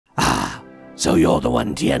So you're the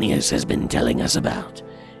one Tienius has been telling us about.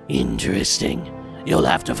 Interesting. You'll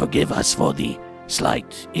have to forgive us for the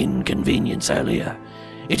slight inconvenience earlier.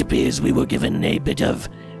 It appears we were given a bit of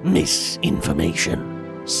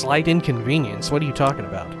misinformation. Slight inconvenience? What are you talking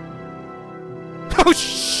about? Oh,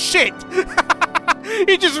 shit!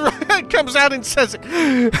 He just comes out and says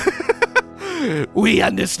it. We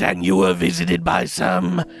understand you were visited by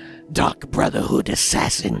some Dark Brotherhood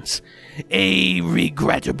assassins. A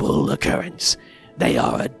regrettable occurrence. They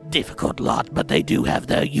are a difficult lot, but they do have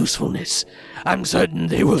their usefulness. I'm certain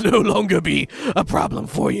they will no longer be a problem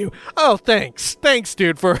for you. Oh, thanks. Thanks,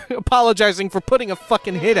 dude, for apologizing for putting a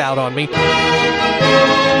fucking hit out on me.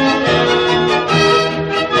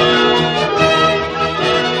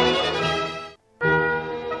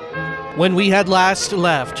 When we had last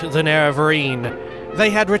left the Nerevarine, they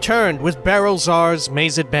had returned with Barrelzar's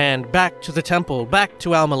mazed band back to the temple, back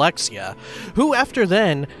to Almalexia, who after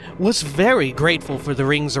then was very grateful for the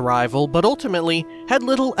ring's arrival, but ultimately had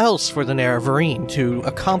little else for the Nerevarine to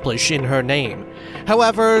accomplish in her name.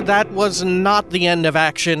 However, that was not the end of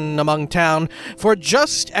action among town, for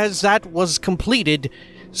just as that was completed,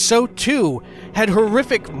 so too had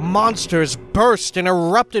horrific monsters burst and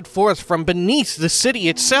erupted forth from beneath the city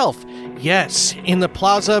itself. Yes, in the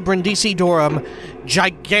Plaza Brindisidorum,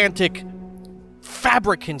 gigantic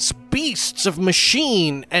fabricants, beasts of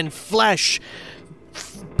machine and flesh,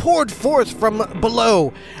 poured forth from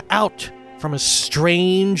below, out from a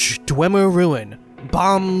strange Dwemer ruin,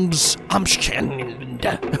 Bamz-Amschend.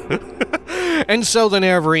 And so the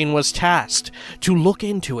Nerevarine was tasked to look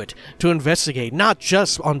into it, to investigate, not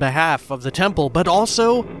just on behalf of the temple, but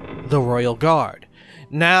also the Royal Guard.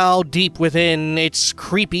 Now, deep within its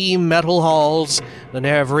creepy metal halls, the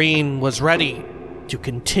Nerevarine was ready to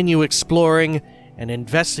continue exploring and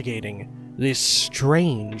investigating this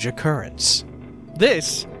strange occurrence.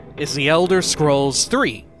 This is the Elder Scrolls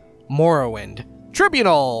III: Morrowind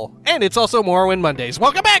Tribunal, and it's also Morrowind Mondays.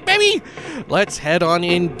 Welcome back, baby! Let's head on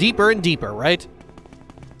in deeper and deeper, right?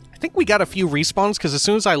 I think we got a few respawns, because as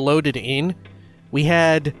soon as I loaded in, we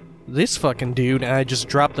had this fucking dude, and I just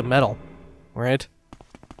dropped the metal, right?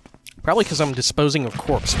 Probably because I'm disposing of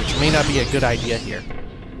corpse, which may not be a good idea here.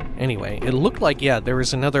 Anyway, it looked like, yeah, there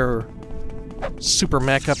was another super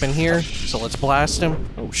mech up in here, so let's blast him.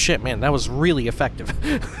 Oh shit, man, that was really effective.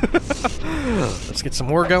 Let's get some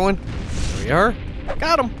more going. There we are.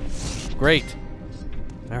 Got him! Great.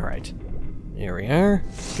 Alright. There we are.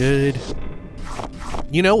 Good.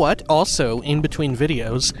 You know what? Also, in between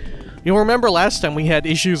videos, you'll remember last time we had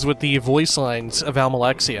issues with the voice lines of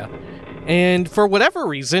Almalexia. And for whatever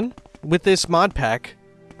reason, with this mod pack,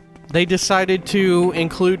 they decided to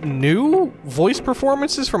include new voice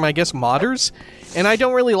performances from, I guess, modders, and I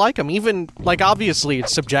don't really like them. Even, like, obviously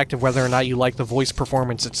it's subjective whether or not you like the voice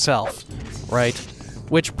performance itself, right?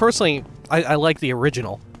 Which, personally, I like the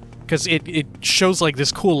original, because it shows, like,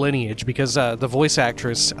 this cool lineage, because the voice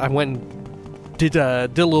actress, I went and did a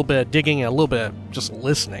little bit of digging and a little bit of just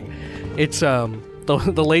listening. It's,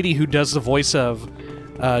 the lady who does the voice of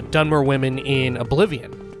Dunmer women in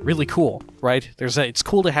Oblivion. Really cool, right? It's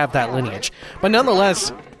cool to have that lineage. But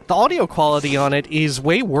nonetheless, the audio quality on it is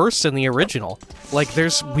way worse than the original. Like,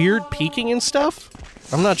 there's weird peaking and stuff.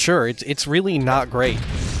 I'm not sure. It's really not great.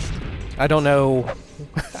 I don't know.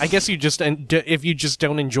 I guess you just, if you just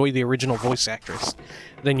don't enjoy the original voice actress,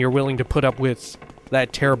 then you're willing to put up with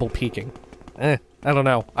that terrible peaking. I don't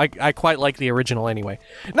know. I quite like the original anyway.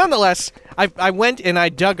 Nonetheless, I went and I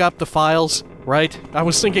dug up the files, right? I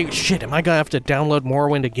was thinking, shit, am I gonna have to download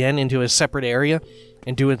Morrowind again into a separate area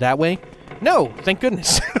and do it that way? No, thank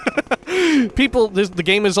goodness. The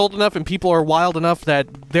game is old enough and people are wild enough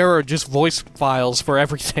that there are just voice files for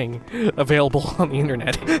everything available on the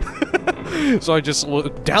internet. So I just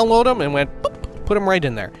download them and went, boop, put them right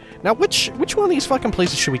in there. Now, which one of these fucking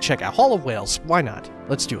places should we check out? Hall of Whales. Why not?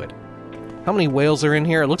 Let's do it. How many whales are in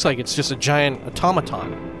here? It looks like it's just a giant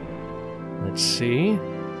automaton. Let's see.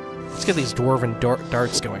 Let's get these dwarven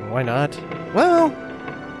darts going. Why not? Well,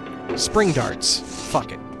 spring darts.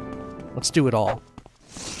 Fuck it. Let's do it all.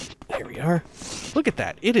 There we are. Look at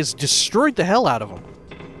that. It has destroyed the hell out of them.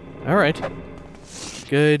 Alright.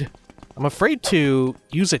 Good. I'm afraid to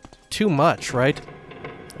use it too much, right?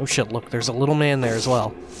 Oh shit, look, there's a little man there as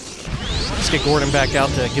well. Let's get Gordon back out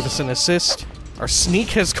to give us an assist. Our sneak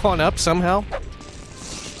has gone up somehow.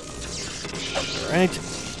 Alright.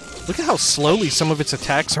 Look at how slowly some of its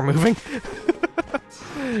attacks are moving.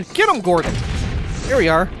 Get him, Gordon! Here we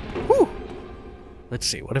are. Whew! Let's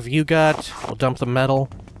see, what have you got? We'll dump the metal.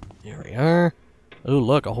 Here we are. Ooh,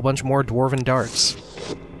 look, a whole bunch more dwarven darts.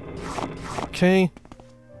 Okay.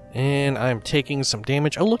 And I'm taking some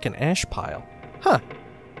damage. Oh, look, an ash pile. Huh.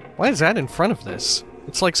 Why is that in front of this?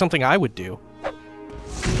 It's like something I would do.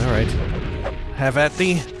 Alright. Have at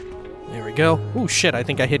thee. There we go. Ooh, shit, I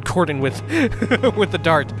think I hit Gordon with with the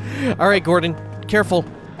dart. Alright, Gordon, careful.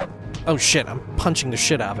 Oh, shit, I'm punching the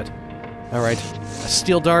shit out of it. Alright. A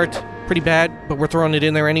steel dart. Pretty bad, but we're throwing it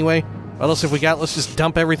in there anyway. What else have we got? Let's just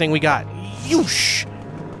dump everything we got. Yoosh!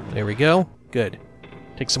 There we go. Good.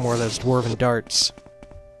 Take some more of those dwarven darts.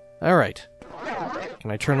 Alright.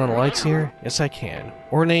 Can I turn on the lights here? Yes, I can.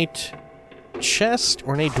 Ornate chest?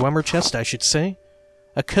 Ornate Dwemer chest, I should say.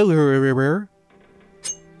 A color.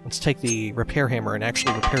 Let's take the repair hammer and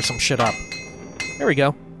actually repair some shit up. There we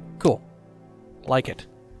go. Cool. Like it.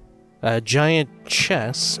 A giant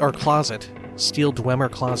chest, or closet. Steel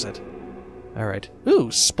Dwemer closet. Alright.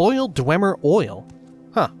 Ooh, spoiled Dwemer oil.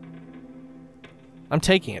 Huh. I'm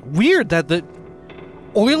taking it. Weird that the...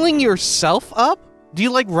 Oiling yourself up? Do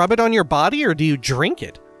you, like, rub it on your body, or do you drink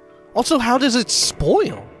it? Also, how does it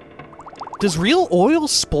spoil? Does real oil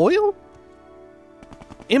spoil?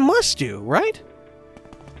 It must do, right?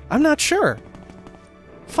 I'm not sure.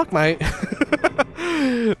 Fuck, my...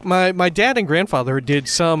 my dad and grandfather did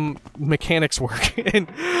some mechanics work, and...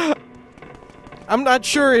 I'm not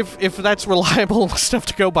sure if that's reliable stuff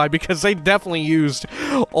to go by, because they definitely used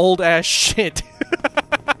old-ass shit.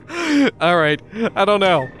 Alright, I don't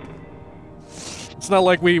know. It's not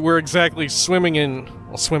like we were exactly swimming in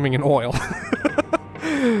oil.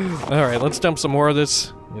 Alright, let's dump some more of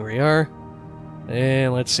this. Here we are.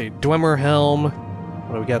 And let's see, Dwemer helm.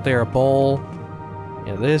 What do we got there? A bowl.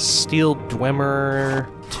 And this steel Dwemer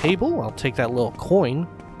table. I'll take that little coin.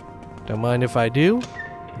 Don't mind if I do.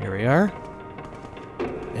 Here we are.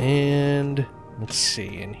 And let's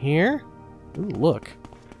see, in here. Ooh, look.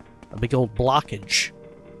 A big old blockage.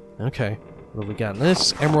 Okay. What have we got in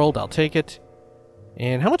this? Emerald, I'll take it.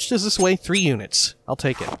 And how much does this weigh? 3 units. I'll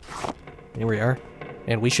take it. Here we are.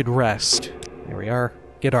 And we should rest. There we are.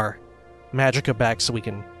 Get our magicka back so we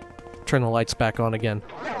can turn the lights back on again.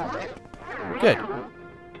 Good.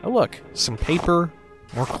 Oh look, some paper,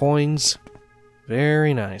 more coins.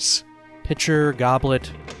 Very nice. Pitcher,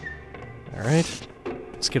 goblet. Alright.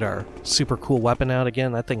 Let's get our super cool weapon out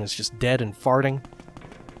again. That thing is just dead and farting.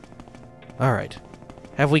 Alright.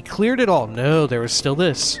 Have we cleared it all? No, there is still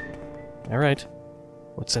this. Alright.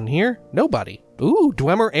 What's in here? Nobody. Ooh,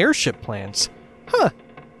 Dwemer airship plans. Huh.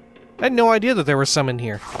 I had no idea that there was some in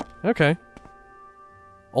here. Okay.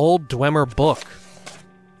 Old Dwemer book.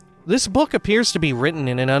 This book appears to be written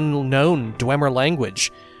in an unknown Dwemer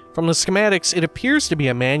language. From the schematics, it appears to be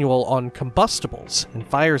a manual on combustibles and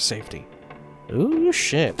fire safety. Ooh,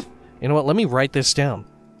 shit. You know what? Let me write this down.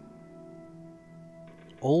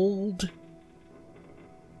 Old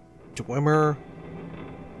Dwemer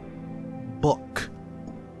book.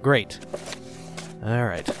 Great.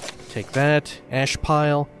 Alright. Take that. Ash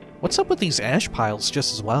pile. What's up with these ash piles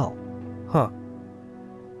just as well? Huh.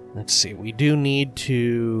 Let's see. We do need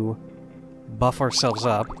to buff ourselves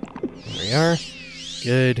up. There we are.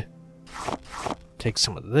 Good. Take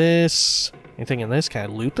some of this. Anything in this? Can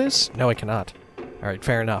I loot this? No, I cannot. Alright,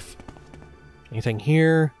 fair enough. Anything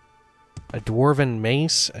here? A dwarven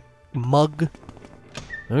mace? A mug?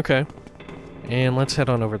 Okay. And let's head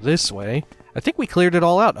on over this way. I think we cleared it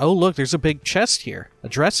all out. Oh, look, there's a big chest here. A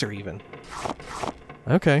dresser, even.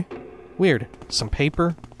 Okay. Weird. Some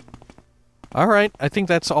paper. Alright, I think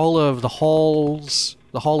that's all of the halls...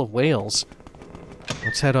 the Hall of Whales.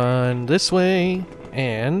 Let's head on this way,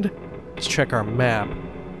 and let's check our map.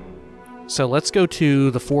 So let's go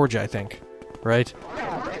to the forge, I think. Right?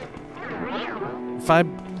 If I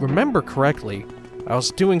remember correctly, I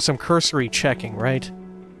was doing some cursory checking, right?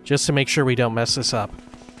 Just to make sure we don't mess this up.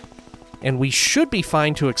 And we should be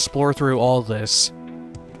fine to explore through all this.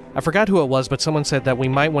 I forgot who it was, but someone said that we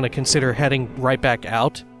might want to consider heading right back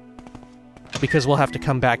out. Because we'll have to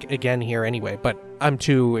come back again here anyway, but I'm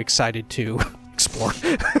too excited to explore.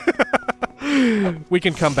 We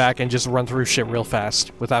can come back and just run through shit real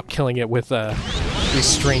fast without killing it with these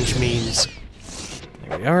strange means.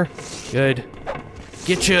 There we are. Good.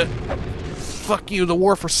 Getcha! Fuck you, the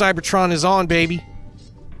war for Cybertron is on, baby!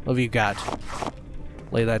 What have you got?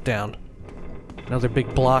 Lay that down. Another big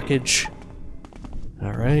blockage.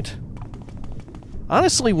 Alright.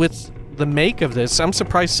 Honestly, with the make of this, I'm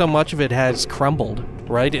surprised so much of it has crumbled,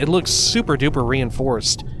 right? It looks super duper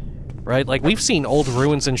reinforced, right? Like, we've seen old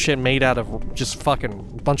ruins and shit made out of just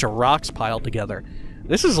fucking bunch of rocks piled together.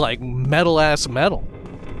 This is like metal-ass metal.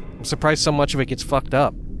 I'm surprised so much of it gets fucked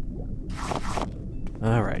up.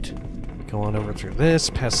 Alright. Go on over through this,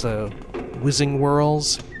 past the whizzing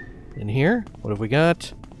whirls. In here, what have we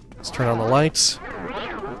got? Let's turn on the lights.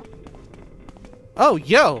 Oh,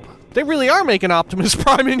 yo! They really are making Optimus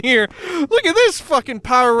Prime in here! Look at this fucking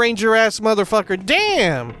Power Ranger-ass motherfucker!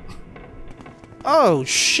 Damn! Oh,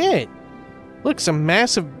 shit! Look, some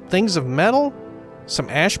massive things of metal? Some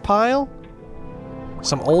ash pile?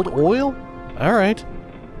 Some old oil? Alright.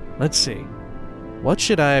 Let's see. What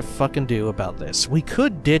should I fucking do about this? We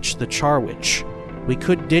could ditch the Charwitch. We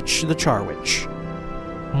could ditch the Charwitch.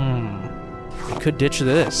 We could ditch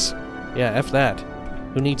this. Yeah, F that.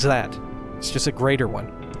 Who needs that? It's just a greater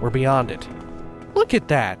one. We're beyond it. Look at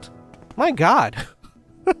that! My god!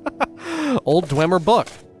 Old Dwemer book.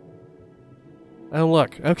 Oh,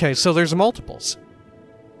 look. Okay, so there's multiples.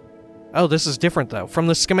 Oh, this is different, though. From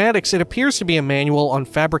the schematics, it appears to be a manual on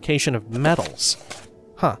fabrication of metals.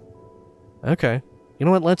 Huh. Okay. You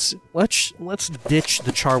know what? Let's ditch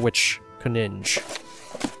the Charwitch Koninga.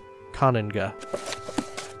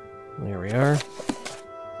 There we are.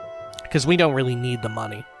 Because we don't really need the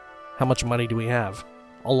money. How much money do we have?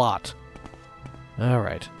 A lot.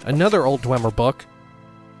 Alright. Another old Dwemer book.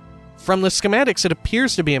 From the schematics, it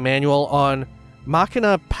appears to be a manual on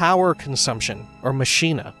Machina power consumption, or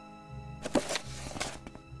Machina.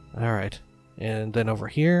 Alright. And then over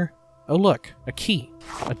here... Oh look, a key.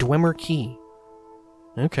 A Dwemer key.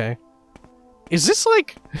 Okay. Is this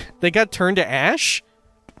like... they got turned to ash?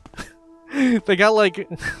 They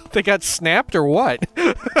got snapped or what?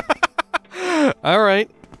 Alright.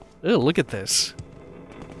 Oh, look at this.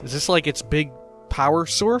 Is this like its big power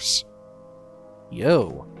source?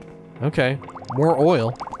 Yo. Okay. More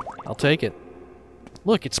oil. I'll take it.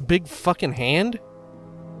 Look, its big fucking hand?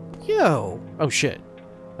 Yo. Oh, shit.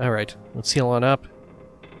 Alright. Let's heal on up.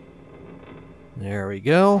 There we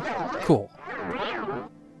go. Cool.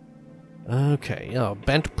 Okay. Oh,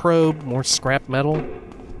 bent probe. More scrap metal.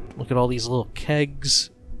 Look at all these little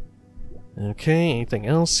kegs. Okay. Anything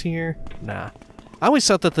else here? Nah. I always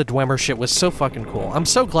thought that the Dwemer shit was so fucking cool. I'm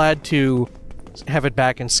so glad to have it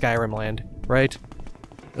back in Skyrim land, right?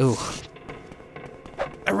 Ooh.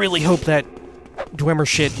 I really hope that Dwemer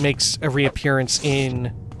shit makes a reappearance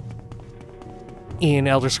in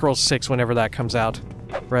Elder Scrolls 6 whenever that comes out,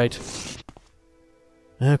 right?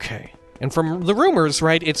 Okay. And from the rumors,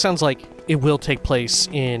 right, it sounds like it will take place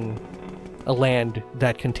in a land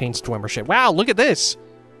that contains Dwemer shit. Wow, look at this! Do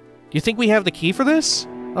you think we have the key for this?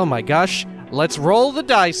 Oh my gosh. Let's roll the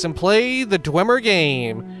dice and play the Dwemer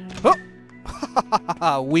game.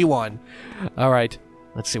 Oh! We won. Alright.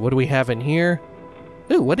 Let's see, what do we have in here?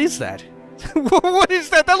 Ooh, what is that? What is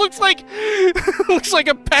that? That looks like... looks like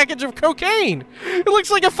a package of cocaine! It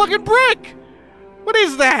looks like a fucking brick! What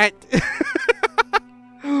is that?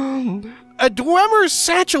 A Dwemer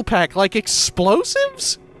satchel pack, like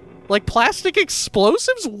explosives? Like plastic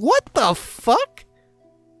explosives? What the fuck?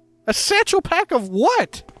 A satchel pack of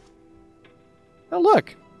what? Oh,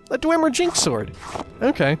 look. A Dwemer Jinx Sword.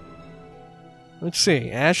 Okay. Let's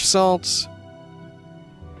see. Ash salts.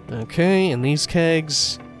 Okay, and these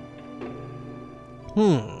kegs.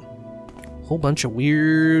 Whole bunch of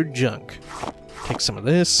weird junk. Take some of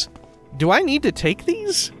this. Do I need to take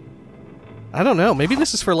these? I don't know. Maybe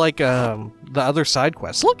this is for, like, the other side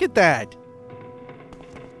quests. Look at that!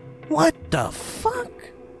 What the fuck?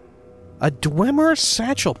 A Dwemer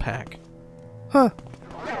satchel pack. Huh.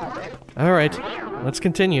 Alright, let's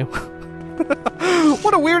continue.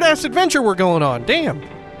 What a weird-ass adventure we're going on, damn!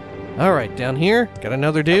 Alright, down here, got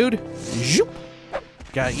another dude. Zoop.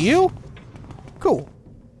 Got you. Cool.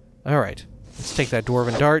 Alright, let's take that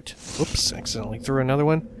Dwarven Dart. Oops, accidentally threw another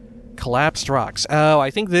one. Collapsed rocks. Oh,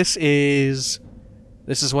 I think this is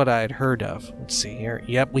what I had heard of. Let's see here.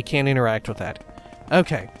 Yep, we can't interact with that.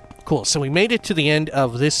 Okay, cool. So we made it to the end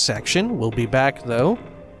of this section. We'll be back, though.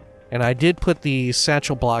 And I did put the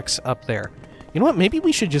satchel blocks up there. You know what? Maybe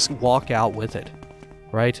we should just walk out with it,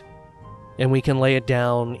 right? And we can lay it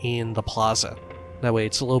down in the plaza. That way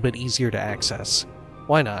it's a little bit easier to access.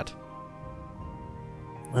 Why not?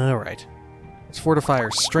 Alright. Let's fortify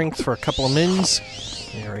our strength for a couple of mins.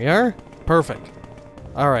 There we are. Perfect.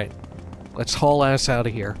 Alright. Let's haul ass out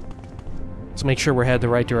of here. Let's make sure we're headed the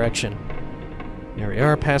right direction. There we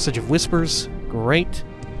are. Passage of Whispers. Great.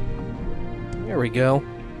 There we go.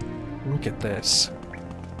 Look at this.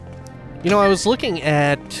 You know, I was looking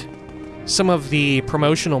at some of the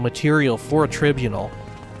promotional material for Tribunal,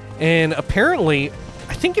 and apparently,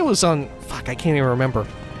 I think it was on... Fuck, I can't even remember.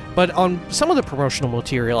 But on some of the promotional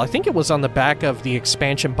material, I think it was on the back of the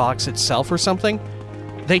expansion box itself or something,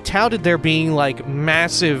 they touted there being, like,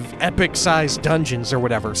 massive, epic-sized dungeons or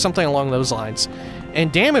whatever, something along those lines.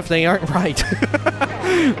 And damn if they aren't right.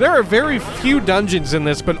 There are very few dungeons in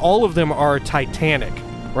this, but all of them are titanic,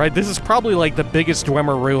 right? This is probably, like, the biggest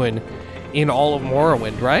Dwemer ruin in all of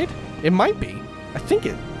Morrowind, right? It might be. I think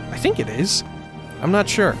it is. I'm not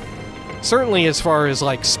sure. Certainly as far as,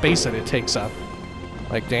 like, space that it takes up.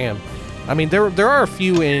 Like, damn. I mean, there are a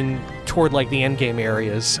few in toward, like, the endgame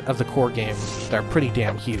areas of the core game that are pretty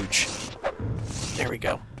damn huge. There we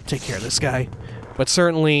go. Take care of this guy. But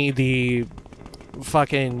certainly the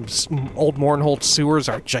fucking old Mornholt sewers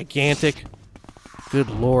are gigantic. Good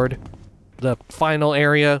lord. The final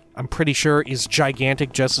area, I'm pretty sure, is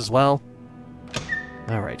gigantic just as well.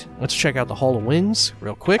 Alright, let's check out the Hall of Winds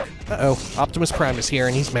real quick. Uh-oh, Optimus Prime is here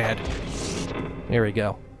and he's mad. There we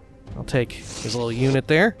go. I'll take his little unit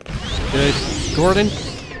there. Good. Gordon,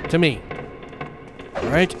 to me.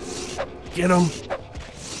 Alright, get him.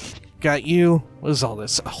 Got you. What is all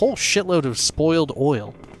this? A whole shitload of spoiled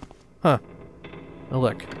oil. Huh. Oh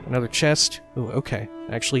look, another chest. Ooh, okay.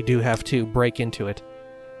 I actually do have to break into it.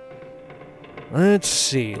 Let's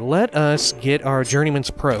see. Let us get our Journeyman's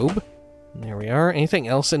Probe. There we are. Anything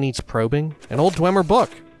else that needs probing? An old Dwemer book.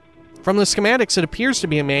 From the schematics, it appears to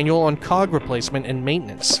be a manual on cog replacement and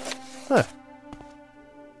maintenance. Huh.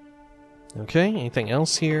 Okay, anything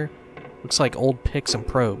else here? Looks like old picks and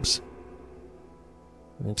probes.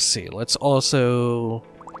 Let's see. Let's also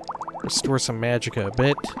restore some magicka a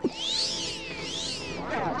bit.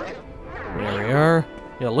 There we are.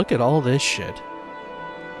 Yeah, look at all this shit.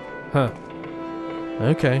 Huh.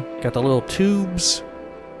 Okay, got the little tubes.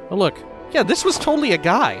 Oh, look. Yeah, this was totally a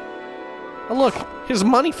guy. Oh, look. His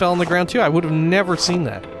money fell on the ground, too. I would have never seen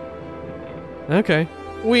that. Okay.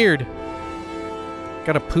 Weird.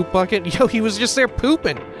 Got a poop bucket? Yo, he was just there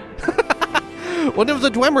pooping. What if the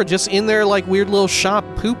Dwemer just in there, like, weird little shop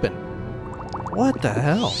pooping? What the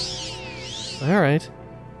hell? Alright.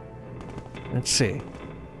 Let's see.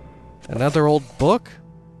 Another old book?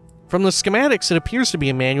 From the schematics, it appears to be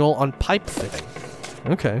a manual on pipe fitting.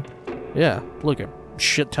 Okay. Yeah, look, a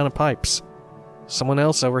shit ton of pipes. Someone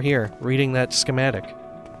else over here reading that schematic.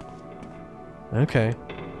 Okay.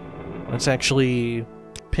 Let's actually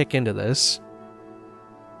pick into this.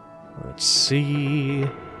 Let's see.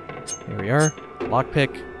 Here we are.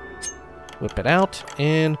 Lockpick. Whip it out,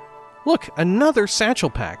 and look, another satchel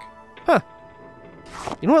pack. Huh.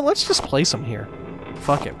 You know what? Let's just place them here.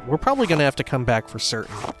 Fuck it. We're probably gonna have to come back for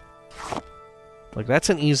certain. Like, that's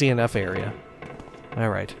an easy enough area.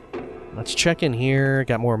 Alright. Let's check in here.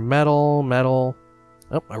 Got more metal.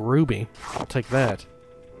 Oh, a ruby. I'll take that.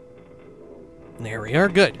 There we are.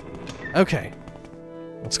 Good. Okay.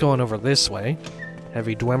 Let's go on over this way.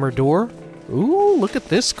 Heavy Dwemer door. Ooh, look at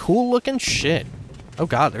this cool-looking shit. Oh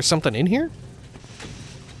god, there's something in here?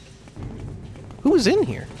 Who was in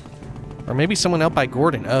here? Or maybe someone out by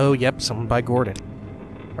Gordon. Oh, yep, someone by Gordon.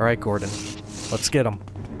 Alright, Gordon. Let's get him.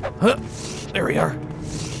 Huh! There we are.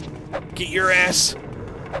 Get your ass!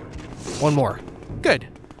 One more. Good.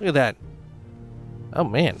 Look at that. Oh,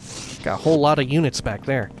 man. Got a whole lot of units back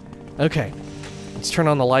there. Okay. Let's turn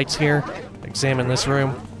on the lights here. Examine this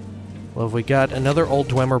room. What have we got? Another old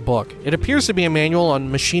Dwemer book. It appears to be a manual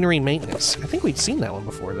on machinery maintenance. I think we'd seen that one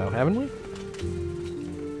before, though, haven't we?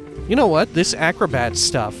 You know what? This acrobat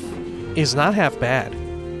stuff is not half bad,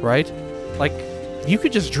 right? Like, you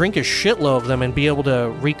could just drink a shitload of them and be able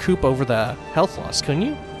to recoup over the health loss, couldn't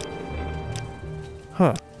you?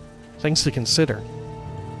 Huh. Things to consider.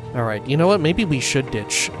 Alright, you know what? Maybe we should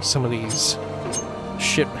ditch some of these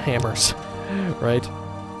shit hammers, right?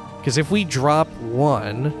 Because if we drop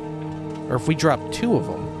one, or if we drop two of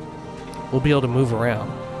them, we'll be able to move around.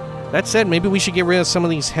 That said, maybe we should get rid of some of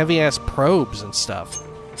these heavy-ass probes and stuff.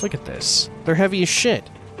 Look at this. They're heavy as shit.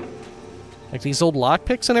 Like these old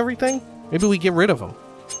lockpicks and everything? Maybe we get rid of them.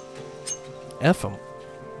 F them.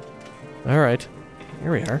 Alright.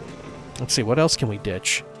 Here we are. Let's see, what else can we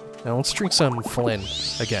ditch? Now let's drink some Flynn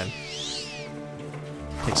again.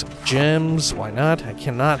 Take some gems. Why not? I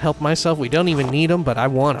cannot help myself. We don't even need them, but I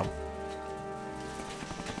want them.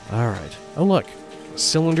 Alright. Oh, look.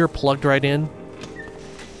 Cylinder plugged right in.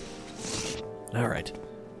 Alright.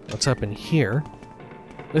 What's up in here?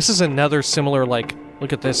 This is another similar, like,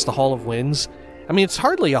 look at this, the Hall of Winds. I mean, it's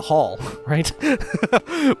hardly a hall, right?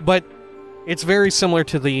 But it's very similar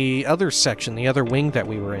to the other section, the other wing that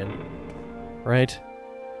we were in. Right?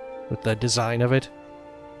 With the design of it.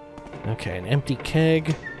 Okay, an empty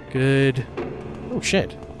keg. Good. Oh,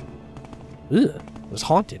 shit. Ugh, it was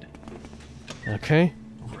haunted. Okay,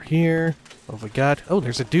 over here. What have we got? Oh,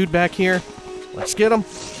 there's a dude back here. Let's get him.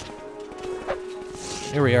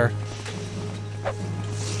 Here we are.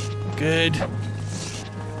 Good.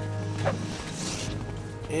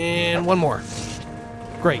 And one more.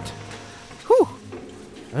 Great. Whew.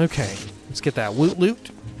 Okay, let's get that woot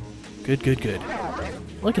loot. Good, good, good.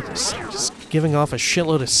 Look at this thing, just giving off a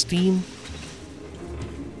shitload of steam.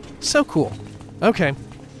 So cool. Okay,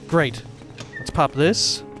 great. Let's pop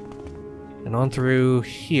this. And on through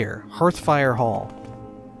here. Hearthfire Hall.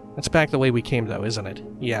 That's back the way we came, though, isn't it?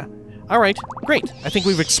 Yeah. Alright, great. I think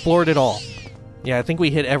we've explored it all. Yeah, I think we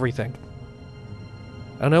hit everything.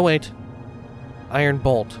 Oh, no, wait. Iron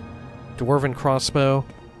Bolt. Dwarven Crossbow.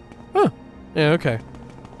 Huh. Yeah, okay.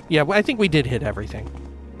 Yeah, I think we did hit everything.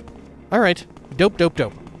 Alright. Dope, dope,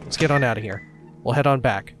 dope. Let's get on out of here. We'll head on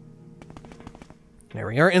back. There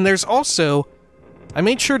we are. And there's also... I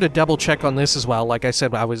made sure to double check on this as well. Like I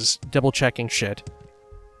said, I was double checking shit.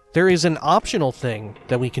 There is an optional thing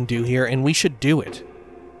that we can do here, and we should do it.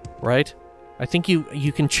 Right? I think you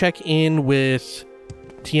can check in with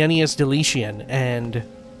Tienius Deletian and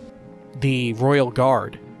the Royal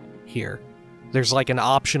Guard here. There's like an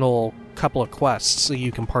optional couple of quests that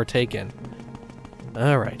you can partake in.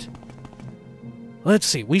 Alright. Let's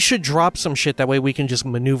see. We should drop some shit, that way we can just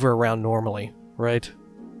maneuver around normally, right?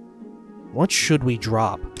 What should we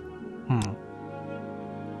drop?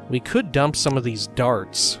 We could dump some of these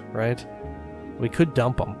darts, right? We could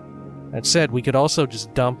dump them. That said, we could also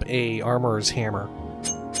just dump a armorer's hammer.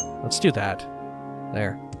 Let's do that.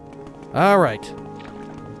 There. Alright.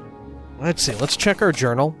 Let's see, let's check our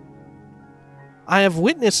journal. I have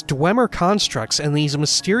witnessed Dwemer constructs and these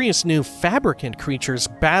mysterious new fabricant creatures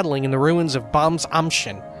battling in the ruins of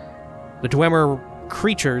Bamz-Amschend. The Dwemer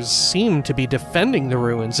creatures seem to be defending the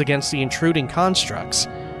ruins against the intruding constructs.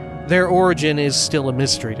 Their origin is still a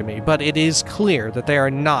mystery to me, but it is clear that they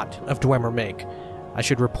are not of Dwemer make. I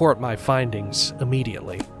should report my findings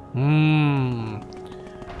immediately.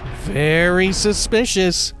 Very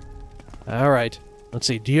suspicious. Alright, let's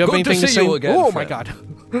see, do you have anything to say? You again, oh friend. my god.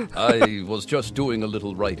 I was just doing a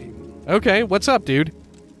little writing. Okay, what's up, dude?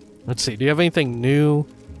 Let's see, do you have anything new?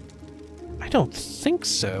 I don't think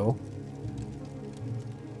so.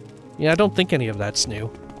 Yeah, I don't think any of that's new.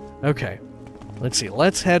 Okay. Let's see.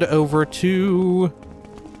 Let's head over to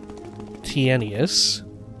Tienius.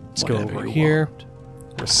 Let's go over here.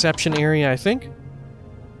 Reception area, I think.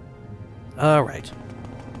 Alright.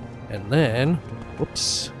 And then...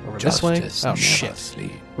 Whoops. Over this way. Oh, shit.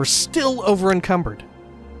 We're still over-encumbered.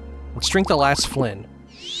 Let's drink the last Flynn.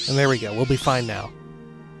 And there we go. We'll be fine now.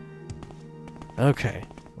 Okay.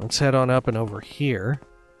 Let's head on up and over here.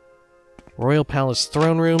 Royal Palace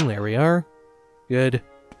Throne Room, there we are. Good.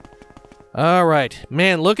 Alright.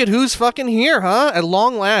 Man, look at who's fucking here, huh? At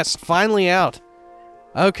long last, finally out.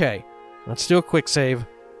 Okay, let's do a quick save.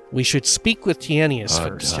 We should speak with Tienius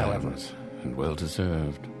first, however. And well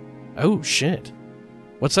deserved. Oh, shit.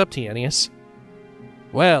 What's up, Tienius?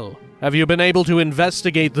 Well, have you been able to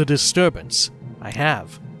investigate the disturbance? I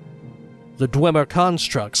have. The Dwemer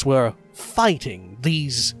constructs were fighting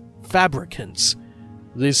these fabricants.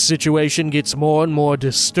 This situation gets more and more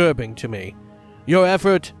disturbing to me. Your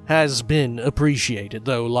effort has been appreciated,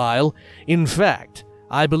 though, Lyle. In fact,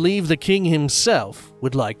 I believe the king himself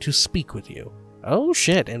would like to speak with you. Oh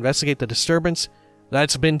shit, investigate the disturbance?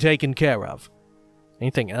 That's been taken care of.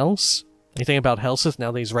 Anything else? Anything about Helseth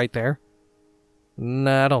now that he's right there?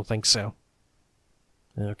 Nah, I don't think so.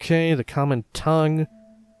 Okay, the common tongue.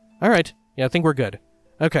 Alright, yeah, I think we're good.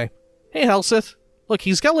 Okay. Hey, Helseth. Look,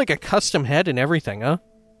 he's got like a custom head and everything, huh?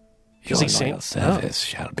 Your loyal service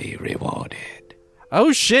shall be rewarded.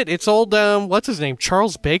 Oh shit, it's old, what's his name?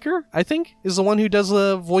 Charles Baker, I think, is the one who does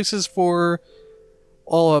the voices for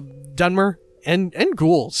all Dunmer and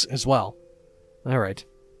ghouls as well. Alright.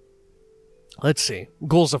 Let's see.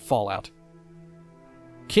 Ghouls of Fallout.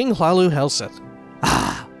 King Hlalu Helseth.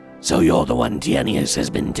 Ah, so you're the one Tienius has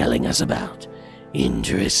been telling us about.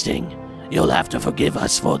 Interesting. You'll have to forgive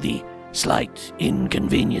us for the slight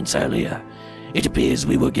inconvenience earlier. It appears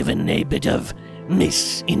we were given a bit of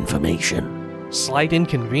misinformation. Slight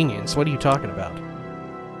inconvenience? What are you talking about?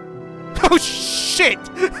 Oh shit!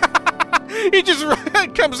 He just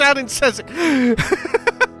comes out and says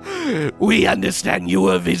it. We understand you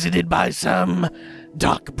were visited by some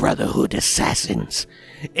Dark Brotherhood assassins.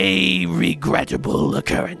 A regrettable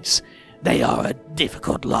occurrence. They are a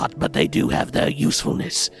difficult lot, but they do have their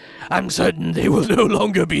usefulness. I'm certain they will no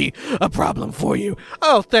longer be a problem for you.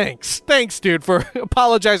 Oh, thanks. Thanks, dude, for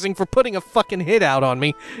apologizing for putting a fucking hit out on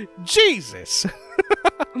me. Jesus.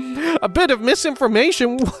 A bit of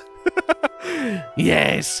misinformation.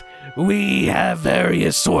 Yes, we have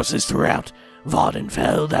various sources throughout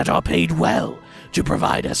Vardenfell that are paid well to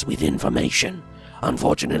provide us with information.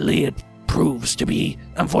 Unfortunately,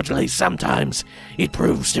 sometimes it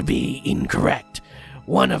proves to be incorrect.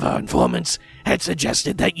 One of our informants had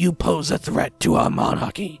suggested that you pose a threat to our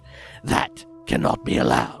monarchy. That cannot be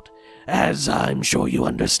allowed, as I'm sure you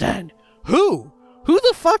understand. Who? Who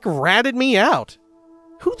the fuck ratted me out?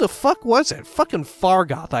 Who the fuck was it? Fucking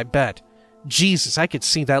Fargoth, I bet. Jesus, I could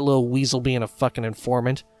see that little weasel being a fucking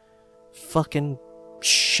informant. Fucking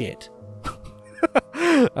shit.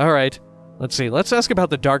 Alright, let's see. Let's ask about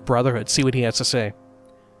the Dark Brotherhood, see what he has to say.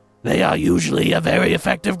 They are usually a very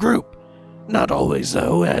effective group. Not always,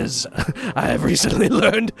 though, as I have recently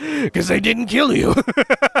learned, because they didn't kill you.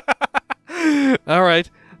 Alright,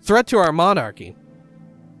 threat to our monarchy.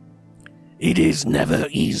 It is never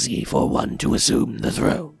easy for one to assume the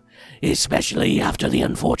throne, especially after the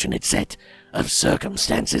unfortunate set of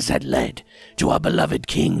circumstances that led to our beloved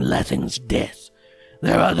King Lethen's death.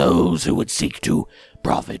 There are those who would seek to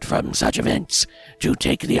profit from such events, to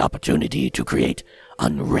take the opportunity to create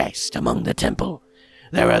unrest among the temple.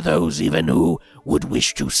 There are those even who would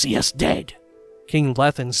wish to see us dead. King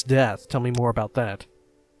Lethen's death, tell me more about that.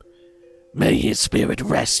 May his spirit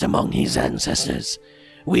rest among his ancestors.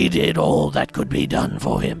 We did all that could be done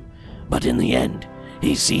for him, but in the end,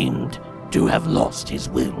 he seemed to have lost his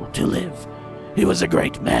will to live. He was a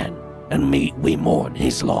great man, and we mourn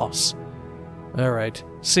his loss. Alright,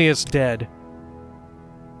 see us dead.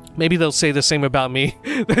 Maybe they'll say the same about me.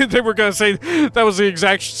 They were gonna say, that was the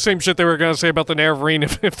exact same shit they were gonna say about the Nerevarine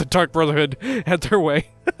if the Dark Brotherhood had their way.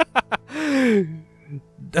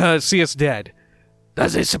 See us dead.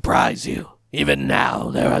 Does it surprise you? Even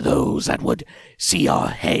now, there are those that would see our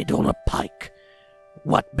head on a pike.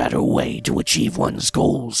 What better way to achieve one's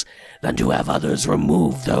goals than to have others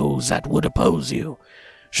remove those that would oppose you?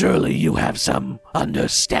 Surely you have some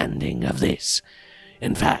understanding of this.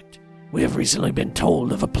 In fact, we have recently been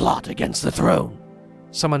told of a plot against the throne.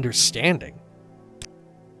 Some understanding?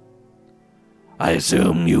 I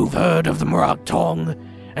assume you've heard of the Morag Tong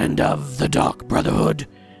and of the Dark Brotherhood.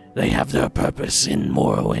 They have their purpose in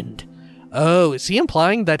Morrowind. Oh, is he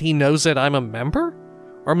implying that he knows that I'm a member?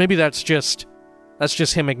 Or maybe that's just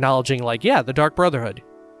him acknowledging, like, yeah, the Dark Brotherhood.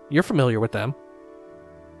 You're familiar with them.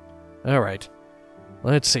 Alright.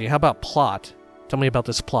 Let's see, how about plot? Tell me about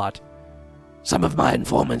this plot. Some of my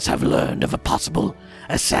informants have learned of a possible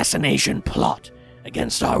assassination plot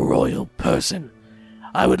against our royal person.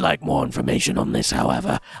 I would like more information on this,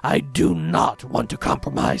 however. I do not want to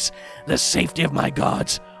compromise the safety of my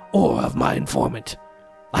guards or of my informant.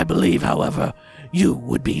 I believe, however, you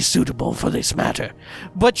would be suitable for this matter.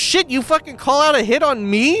 But shit, you fucking call out a hit on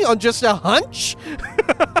me? On just a hunch?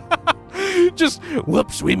 Just,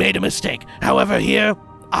 whoops, we made a mistake. However, here,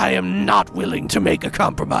 I am not willing to make a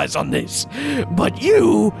compromise on this. But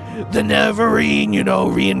you, the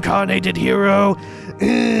Nerevarine, reincarnated hero,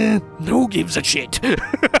 who gives a shit?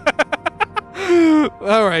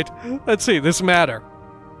 Alright, let's see, this matter.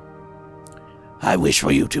 I wish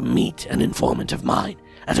for you to meet an informant of mine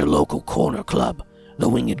at a local corner club, the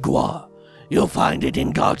Winged Guar. You'll find it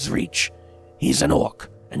in God's reach. He's an orc,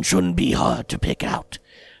 and shouldn't be hard to pick out.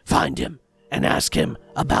 Find him, and ask him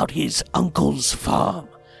about his uncle's farm.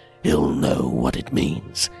 He'll know what it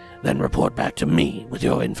means, then report back to me with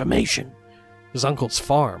your information. His uncle's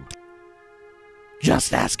farm?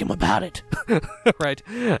 Just ask him about it. Right.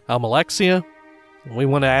 Almalexia? We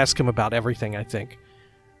want to ask him about everything, I think.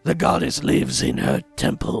 The goddess lives in her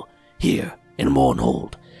temple, here in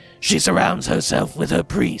Mournhold. She surrounds herself with her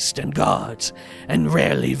priest and guards, and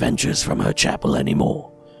rarely ventures from her chapel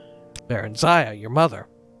anymore. Baronziah, your mother.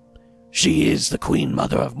 She is the Queen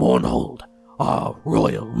Mother of Mournhold, our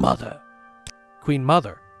royal mother. Queen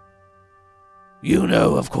Mother? You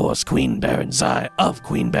know, of course, Queen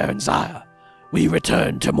Baronziah. We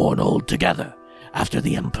returned to Mournhold together after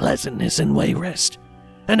the unpleasantness in Wayrest.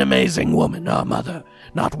 An amazing woman, our mother,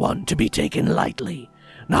 not one to be taken lightly.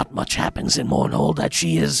 Not much happens in Mournhold that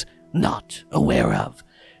she is not aware of.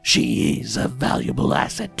 She is a valuable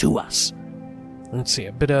asset to us. Let's see,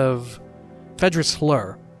 a bit of Fedris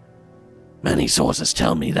Hlur. Many sources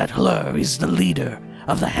tell me that Hlur is the leader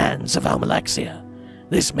of the Hands of Almalexia.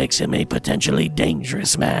 This makes him a potentially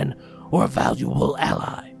dangerous man or a valuable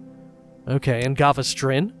ally. Okay, and Gavas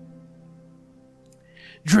Drin?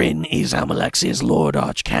 Drin is Almalexia's Lord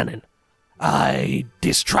Archcanon. I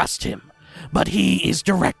distrust him, but he is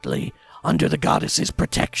directly under the goddess's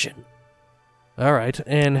protection. Alright,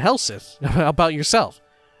 and Helseth, how about yourself?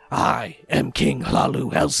 I am King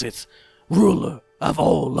Hlalu Helseth, ruler of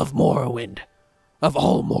all of Morrowind. Of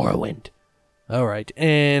all Morrowind. Alright,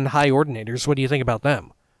 and High Ordinators, what do you think about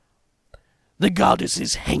them? The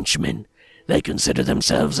goddess's henchmen. They consider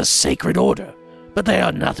themselves a sacred order, but they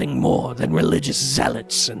are nothing more than religious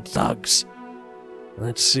zealots and thugs.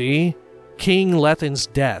 Let's see. King Lethen's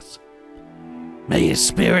death. May his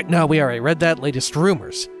spirit... No, we already read that. Latest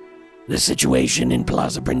rumors. The situation in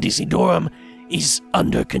Plaza Brindisidorum is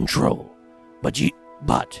under control, but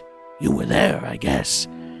You were there, I guess.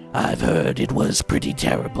 I've heard it was pretty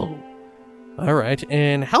terrible. Alright,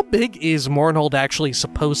 and how big is Mournhold actually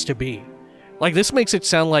supposed to be? Like, this makes it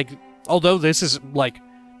sound like, although this is, like,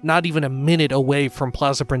 not even a minute away from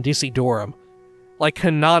Plaza Brindisi Dorum, like,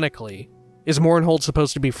 canonically, is Mournhold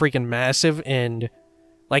supposed to be freaking massive, and,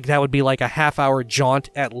 like, that would be like a half-hour jaunt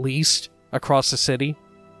at least across the city?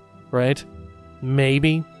 Right?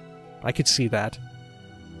 Maybe. I could see that.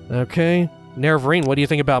 Okay. Nerevarine, what do you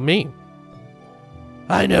think about me?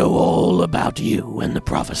 I know all about you and the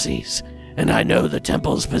prophecies, and I know the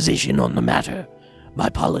temple's position on the matter. My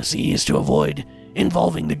policy is to avoid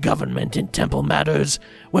involving the government in temple matters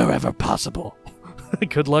wherever possible.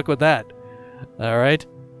 Good luck with that. Alright.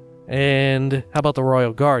 And how about the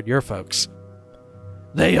Royal Guard, your folks?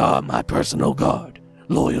 They are my personal guard,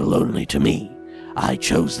 loyal only to me. I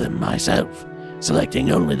chose them myself,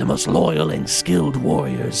 selecting only the most loyal and skilled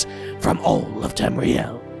warriors from all of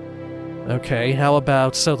Tamriel. Okay, how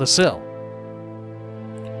about Sotha-Sil?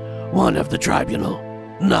 One of the tribunal.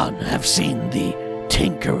 None have seen the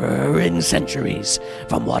Tinkerer in centuries,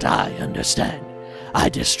 from what I understand. I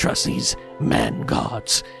distrust these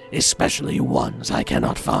man-gods, especially ones I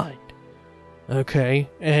cannot find. Okay,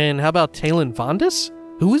 and how about Talon Vondus?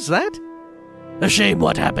 Who is that? A shame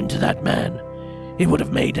what happened to that man. He would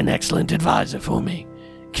have made an excellent advisor for me.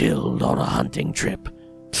 Killed on a hunting trip.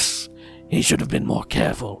 Psst, he should have been more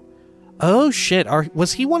careful. Oh shit,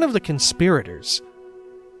 was he one of the conspirators?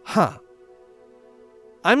 Huh.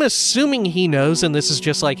 I'm assuming he knows and this is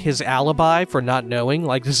just like his alibi for not knowing,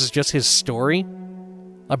 like this is just his story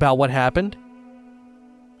about what happened.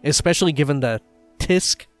 Especially given the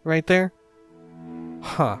tisk right there.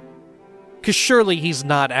 Huh. Because surely he's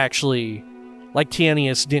not actually, like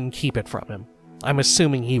Tienius didn't keep it from him. I'm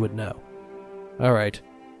assuming he would know. Alright.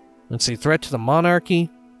 Let's see, threat to the monarchy.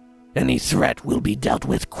 Any threat will be dealt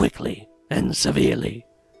with quickly and severely.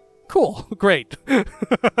 Cool, great.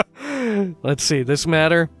 Let's see, this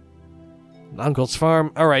matter. Uncle's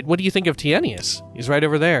farm. Alright, what do you think of Tienius? He's right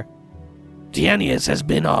over there. Tienius has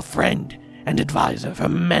been our friend and advisor for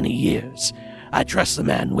many years. I trust the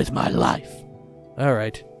man with my life.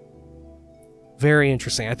 Alright. Very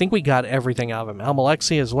interesting. I think we got everything out of him.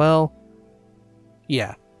 Almalexi as well.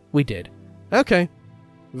 Yeah, we did. Okay.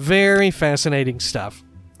 Very fascinating stuff.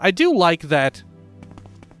 I do like that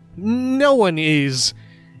no one is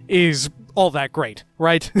all that great,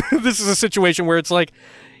 right? This is a situation where it's like,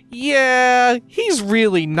 yeah, he's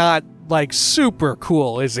really not, like, super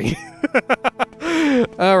cool, is he?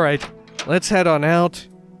 Alright, let's head on out.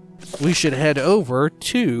 We should head over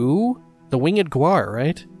to the Winged Guar,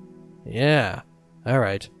 right? Yeah.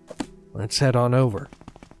 Alright. Let's head on over.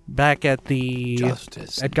 Back at the...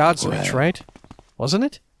 Justice at God's Reach, right? Wasn't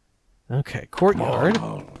it? Okay, Courtyard.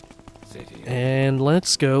 And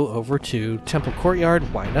let's go over to Temple Courtyard,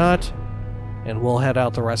 why not? And we'll head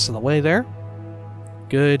out the rest of the way there.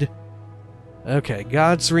 Good. Okay,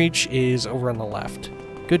 God's Reach is over on the left.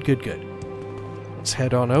 Good, good, good. Let's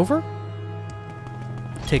head on over.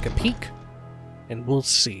 Take a peek. And we'll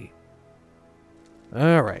see.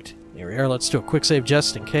 Alright, here we are. Let's do a quick save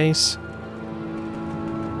just in case.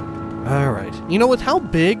 Alright. You know, with how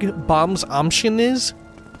big Bamz-Amschend is,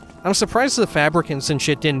 I'm surprised the fabricants and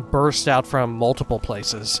shit didn't burst out from multiple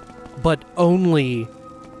places, but only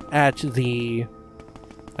at the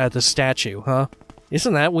statue, huh?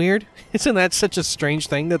 Isn't that weird? Isn't that such a strange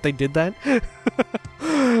thing that they did that?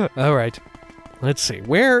 Alright. Let's see.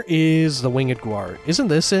 Where is the Winged Guar? Isn't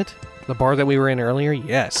this it? The bar that we were in earlier?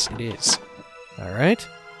 Yes, it is. Alright.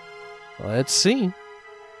 Let's see.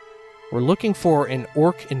 We're looking for an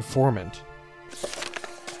orc informant.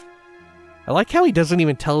 I like how he doesn't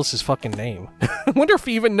even tell us his fucking name. I wonder if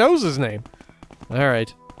he even knows his name.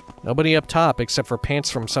 Alright. Nobody up top except for pants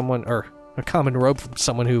from someone, or a common robe from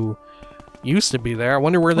someone who used to be there. I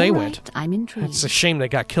wonder where they went. I'm intrigued. It's a shame they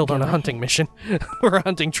got killed on a hunting mission. Or a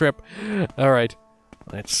hunting trip. Alright.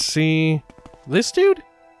 Let's see. This dude?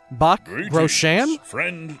 Bach Rosham?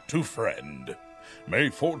 Friend to friend. May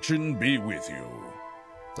fortune be with you.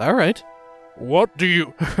 Alright. What do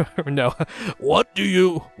you... no. What do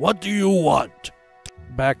you want?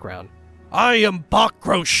 Background. I am Bach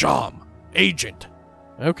Rosham, agent.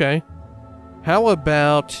 Okay. How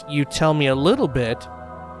about you tell me a little bit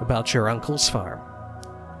about your uncle's farm?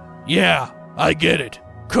 Yeah, I get it.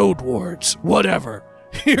 Code words, whatever.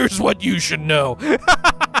 Here's what you should know.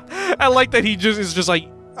 I like that he is just like,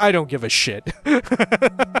 I don't give a shit.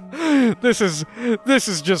 This is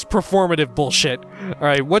just performative bullshit. All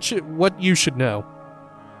right, what you should know.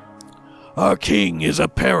 Our king is a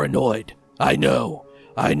paranoid. I know.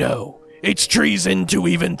 It's treason to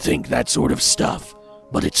even think that sort of stuff.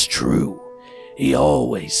 but it's true. He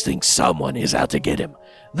always thinks someone is out to get him.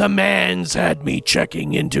 The man's had me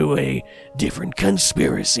checking into a different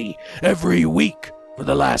conspiracy every week for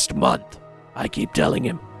the last month. I keep telling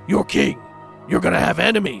him, "You're king. You're gonna have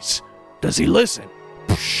enemies." Does he listen?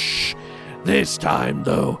 Psh. This time,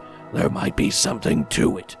 though, there might be something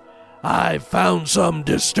to it. I've found some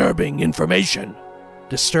disturbing information.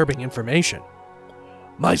 Disturbing information?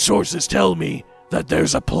 My sources tell me that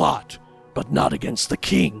there's a plot, but not against the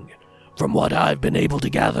king. From what I've been able to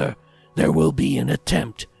gather, there will be an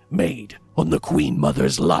attempt made on the Queen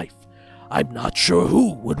Mother's life. I'm not sure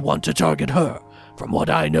who would want to target her. From what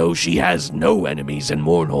I know, she has no enemies in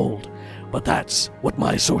Mournhold, but that's what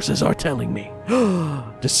my sources are telling me.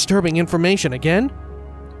 Disturbing information again?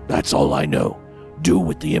 That's all I know. Do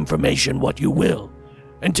with the information what you will,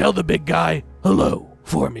 and tell the big guy hello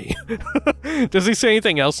for me. Does he say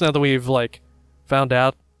anything else now that we've, found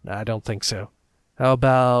out? I don't think so. How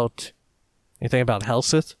about... anything about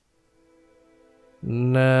Helseth?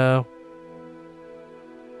 No.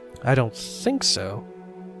 I don't think so.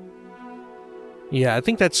 Yeah, I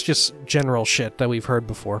think that's just general shit that we've heard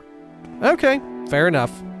before. Okay, fair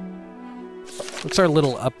enough. What's our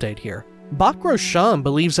little update here? Bamz-Amschend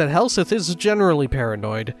believes that Helseth is generally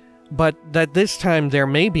paranoid, but that this time there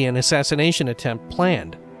may be an assassination attempt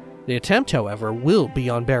planned. The attempt, however, will be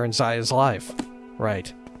on Baron Zaya's life.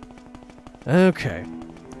 Right. Okay.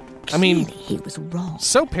 I mean, he was wrong.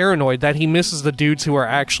 So paranoid that he misses the dudes who are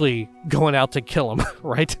actually going out to kill him,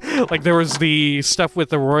 right? Like there was the stuff with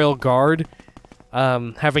the Royal Guard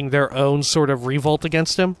having their own sort of revolt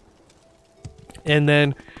against him. And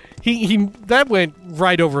then he that went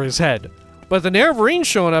right over his head. But the Nerevarine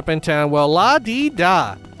showing up in town, well,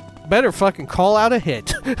 la-dee-da. Better fucking call out a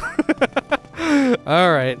hit.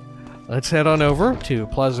 Alright, let's head on over to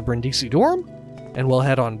Plaza Brindisi Dorm, and we'll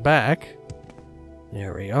head on back.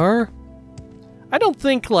 There we are. I don't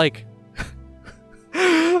think,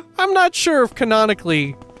 I'm not sure if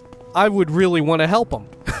canonically I would really want to help him.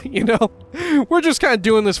 You know? We're just kind of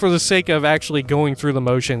doing this for the sake of actually going through the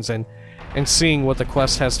motions and seeing what the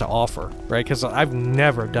quest has to offer, right? Because I've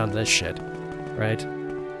never done this shit, right?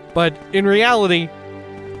 But in reality,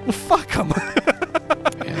 fuck him.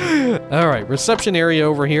 Alright, reception area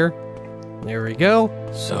over here. There we go.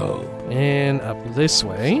 So. And up this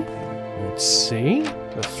way. Let's see.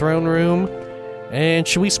 The throne room. And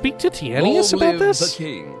should we speak to Tienius about this? The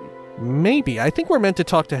king. Maybe. I think we're meant to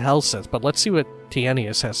talk to Helseth, but let's see what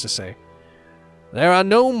Tienius has to say. There are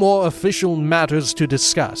no more official matters to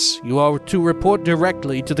discuss. You are to report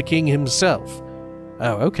directly to the king himself.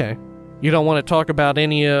 Oh, okay. You don't want to talk about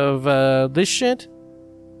any of this shit?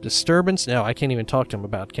 Disturbance? No, I can't even talk to him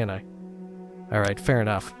about, can I? Alright, fair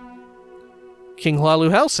enough. King Hlalu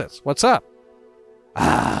Helseth, what's up?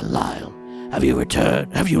 Ah, Lyle, have you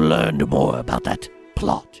returned? Have you learned more about that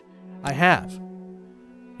plot? I have.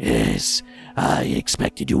 Yes, I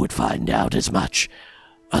expected you would find out as much.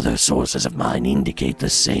 Other sources of mine indicate the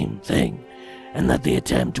same thing, and that the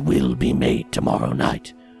attempt will be made tomorrow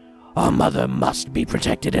night. Our mother must be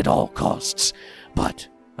protected at all costs, but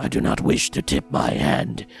I do not wish to tip my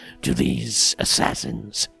hand to these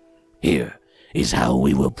assassins. Here is how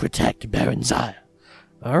we will protect Baron Zaya.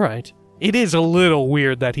 Alright. It is a little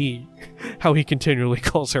weird that how he continually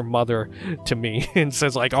calls her mother to me and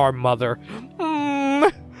says, our mother.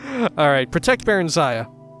 Alright, protect Baron Zaya.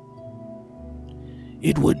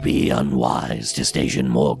 It would be unwise to station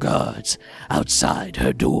more guards outside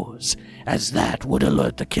her doors, as that would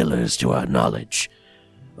alert the killers to our knowledge.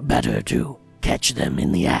 Better to catch them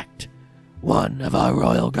in the act. One of our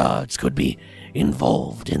royal guards could be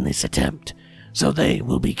involved in this attempt, so they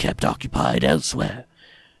will be kept occupied elsewhere.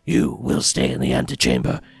 You will stay in the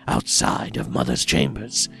antechamber outside of Mother's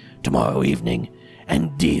chambers tomorrow evening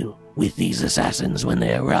and deal with these assassins when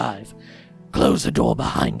they arrive. Close the door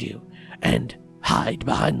behind you and hide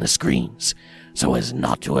behind the screens so as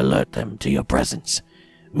not to alert them to your presence.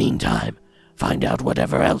 Meantime, find out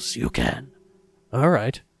whatever else you can.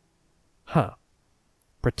 Alright. Huh.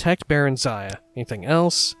 Protect Baron Zaya. Anything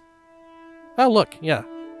else? Oh, look, yeah.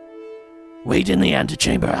 Wait in the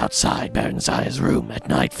antechamber outside Baron Zaya's room at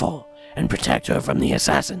nightfall and protect her from the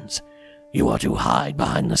assassins. You are to hide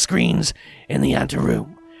behind the screens in the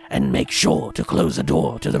anteroom and make sure to close the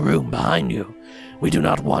door to the room behind you. We do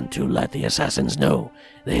not want to let the assassins know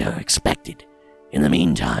they are expected. In the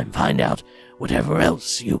meantime, find out whatever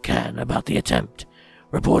else you can about the attempt.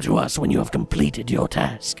 Report to us when you have completed your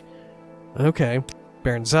task. Okay.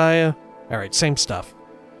 Baron Zaya. Alright, same stuff.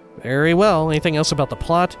 Very well. Anything else about the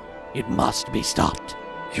plot? It must be stopped.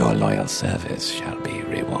 Your loyal service shall be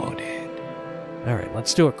rewarded. Alright,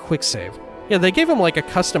 let's do a quick save. Yeah, they gave him like a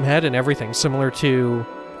custom head and everything, similar to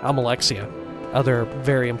Almalexia, other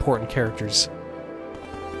very important characters.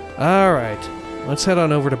 Alright, let's head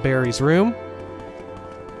on over to Barry's room.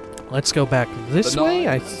 Let's go back this way,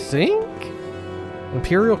 I think?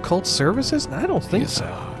 Imperial Cult Services? I don't think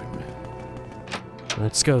so.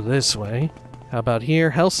 Let's go this way. How about here?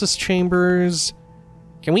 Helseth's chambers.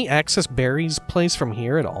 Can we access Barry's place from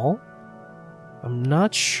here at all? I'm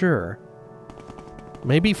not sure.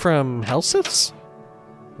 Maybe from Helseth's?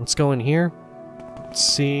 Let's go in here. Let's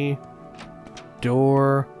see.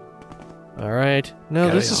 Door. Alright. No,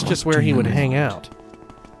 this is just where he would hang out.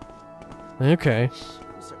 Okay.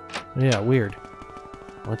 Yeah, weird.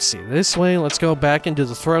 Let's see. This way. Let's go back into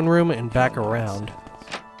the throne room and back around.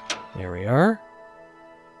 There we are.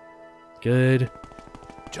 Good.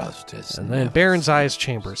 Justice. And then Baron's Eyes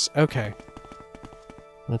chambers. Okay.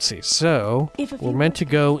 Let's see. So, we're meant to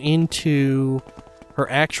go into her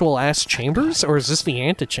actual ass chambers? Or is this the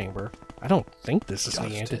antechamber? I don't think this is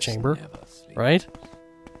the antechamber. Right?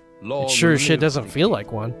 It sure as shit doesn't feel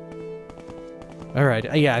like one.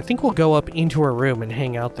 Alright, yeah, I think we'll go up into her room and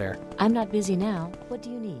hang out there. I'm not busy now. What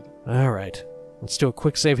do you need? Alright. Let's do a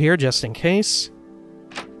quick save here, just in case.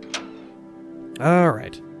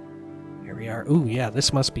 Alright. Here we are. Ooh, yeah,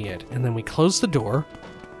 this must be it. And then we close the door,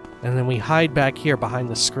 and then we hide back here behind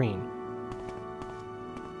the screen.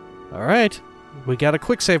 Alright. We got a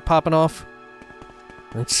quick save popping off.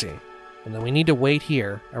 Let's see. And then we need to wait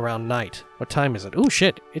here around night. What time is it? Ooh,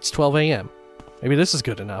 shit. It's 12 a.m. Maybe this is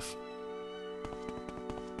good enough.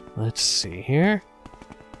 Let's see here.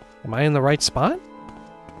 Am I in the right spot?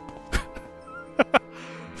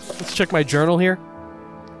 Let's check my journal here.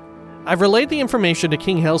 I've relayed the information to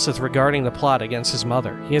King Helseth regarding the plot against his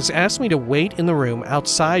mother. He has asked me to wait in the room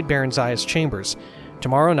outside Baron's Eyes chambers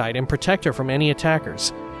tomorrow night and protect her from any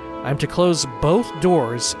attackers. I'm to close both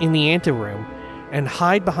doors in the anteroom and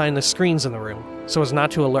hide behind the screens in the room so as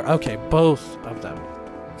not to alert. Okay, both of them.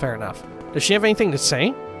 Fair enough. Does she have anything to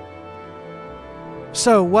say?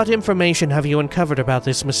 So, what information have you uncovered about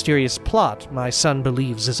this mysterious plot my son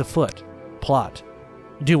believes is afoot? Plot.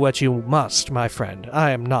 Do what you must, my friend.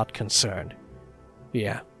 I am not concerned.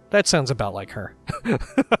 Yeah, that sounds about like her.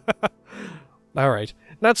 Alright.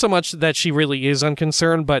 Not so much that she really is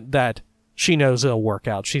unconcerned, but that she knows it'll work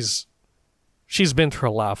out. She's been through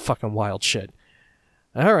a lot of fucking wild shit.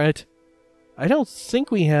 Alright. I don't think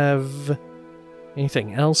we have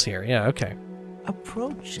anything else here. Yeah, okay.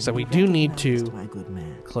 So we do need to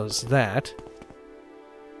close that.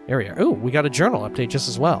 There we are. Oh, we got a journal update just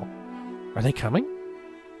as well. Are they coming?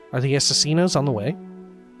 Are the assassinos on the way?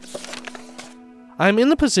 I'm in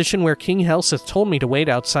the position where King Helseth told me to wait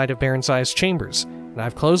outside of Baron's Eyes chambers, and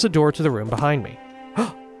I've closed the door to the room behind me.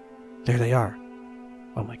 There they are.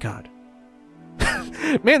 Oh my god.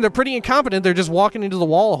 Man, they're pretty incompetent. They're just walking into the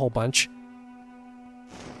wall a whole bunch.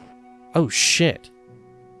 Oh shit.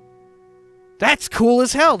 That's cool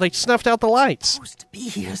as hell. They snuffed out the lights. Supposed to be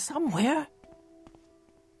here somewhere.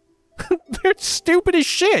 They're stupid as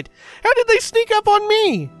shit. How did they sneak up on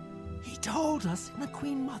me? He told us in the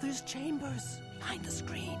Queen Mother's chambers, behind the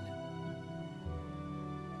screen.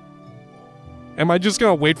 Am I just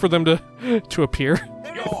gonna wait for them to appear?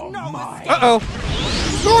 No, uh-oh.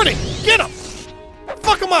 Gordon, get him!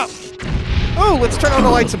 Fuck him up! Oh, let's turn on the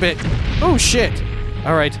lights a bit. Oh, shit.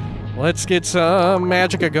 Alright, let's get some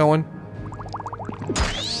magicka going.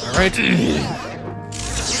 Alright.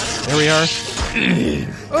 There we are.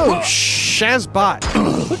 Oh,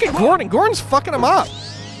 Shazbot. Look at Gordon. Gordon's fucking him up.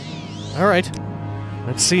 Alright.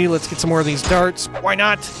 Let's see. Let's get some more of these darts. Why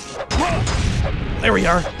not? There we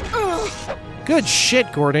are. Good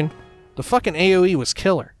shit, Gordon. The fucking AoE was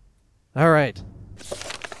killer. Alright.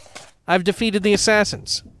 I've defeated the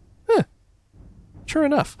assassins. Huh. Sure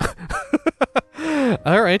enough.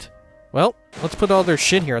 Alright. Well, let's put all their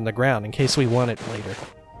shit here on the ground in case we want it later.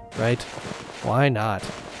 Right? Why not?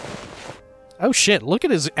 Oh shit, look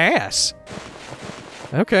at his ass.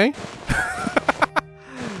 Okay.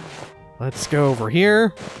 Let's go over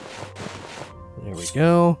here. There we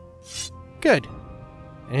go. Good.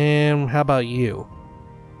 And how about you?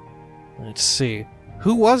 Let's see.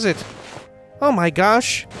 Who was it? Oh my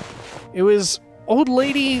gosh. It was old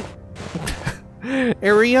lady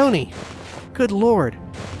Arione. Good lord.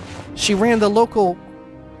 She ran the local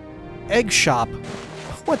egg shop.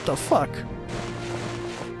 What the fuck?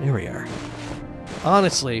 There we are.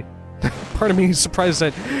 Honestly, part of me is surprised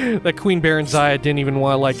that Queen Baron's-Eye didn't even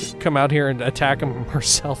want to, like, come out here and attack him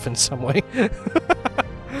herself in some way.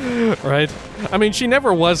 Right? I mean, she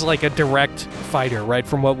never was, like, a direct fighter, right,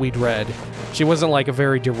 from what we'd read. She wasn't, like, a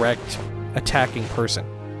very direct attacking person.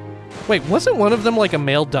 Wait, wasn't one of them, like, a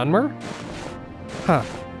male Dunmer? Huh.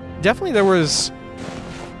 Definitely there was...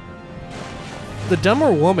 The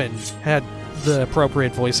Dumber woman had the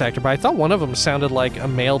appropriate voice actor, but I thought one of them sounded like a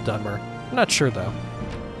male Dumber. I'm not sure, though.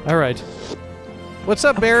 Alright. What's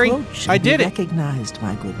up, Barry? Approach I and be did it! recognized,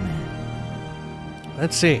 my good man.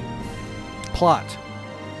 Let's see. Plot.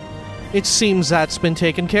 It seems that's been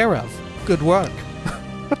taken care of. Good work.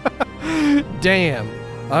 Damn.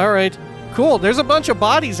 Alright. Cool. There's a bunch of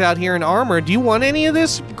bodies out here in armor. Do you want any of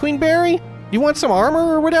this, Queen Barry? Do you want some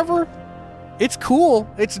armor or whatever? It's cool.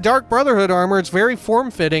 It's Dark Brotherhood armor. It's very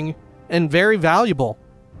form-fitting and very valuable.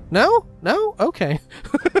 No? No? Okay.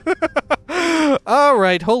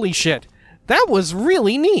 Alright. Holy shit. That was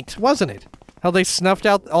really neat, wasn't it? How they snuffed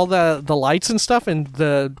out all the lights and stuff and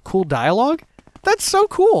the cool dialogue? That's so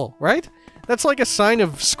cool, right? That's like a sign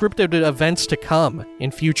of scripted events to come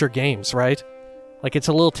in future games, right? Like it's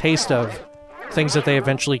a little taste of things that they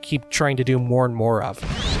eventually keep trying to do more and more of.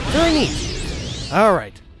 Very neat.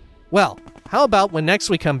 Alright. Well, how about when next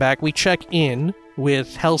we come back, we check in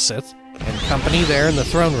with Helseth and company there in the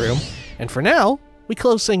throne room, and for now, we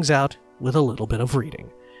close things out with a little bit of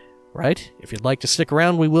reading. Right? If you'd like to stick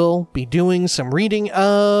around, we will be doing some reading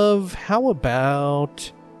of... How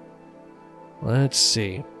about... Let's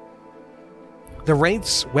see. The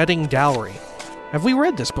Wraith's Wedding Dowry. Have we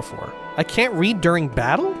read this before? I can't read during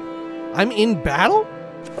battle? I'm in battle?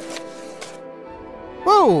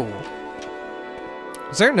 Whoa!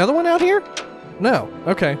 Is there another one out here? No.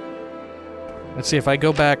 Okay. Let's see if I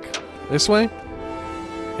go back this way.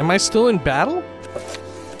 Am I still in battle?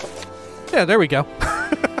 Yeah, there we go.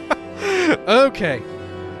 Okay.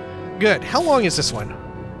 Good. How long is this one?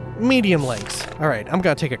 Medium length. Alright, I'm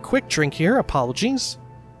gonna take a quick drink here. Apologies.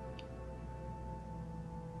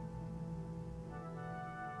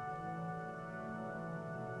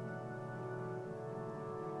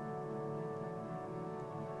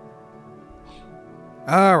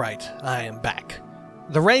 Alright, I am back.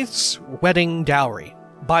 The Wraith's Wedding Dowry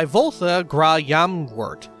by Voltha Gra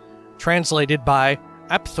Yamwert, translated by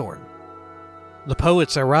Apthorn. The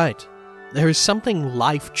poets are right. There is something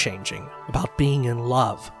life-changing about being in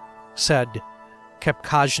love, said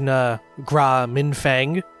Kepkajna Gra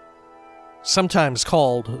Minfang, sometimes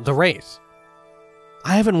called the Wraith.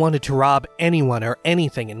 I haven't wanted to rob anyone or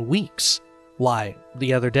anything in weeks. Why,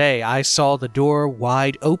 the other day I saw the door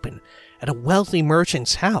wide open at a wealthy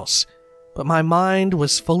merchant's house, but my mind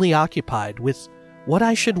was fully occupied with what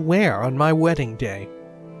I should wear on my wedding day.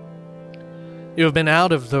 You have been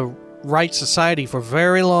out of the right society for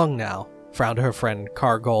very long now, frowned her friend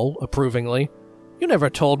Cargol approvingly. You never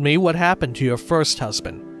told me what happened to your first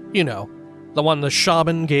husband. You know, the one the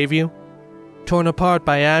shaman gave you. Torn apart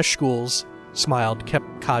by ash schools, smiled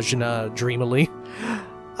Kepkajna dreamily.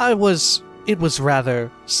 It was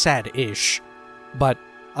rather sad-ish, but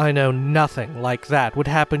I know nothing like that would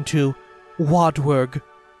happen to Wadwerg.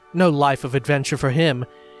 No life of adventure for him.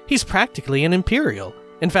 He's practically an Imperial.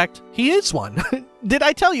 In fact, he is one. Did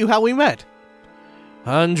I tell you how we met?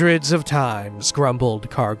 Hundreds of times, grumbled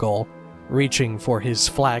Cargol, reaching for his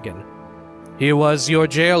flagon. He was your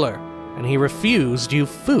jailer, and he refused you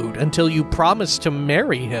food until you promised to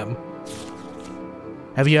marry him.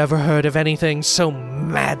 Have you ever heard of anything so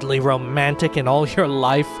madly romantic in all your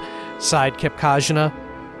life? Sighed Kepkajna,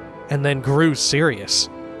 and then grew serious.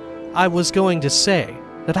 I was going to say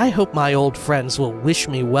that I hope my old friends will wish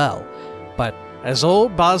me well, but as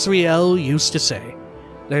old Basriel used to say,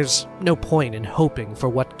 there's no point in hoping for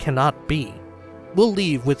what cannot be. We'll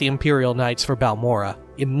leave with the Imperial Knights for Balmora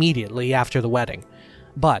immediately after the wedding,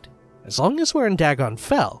 but as long as we're in Dagon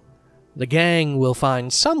Fel, the gang will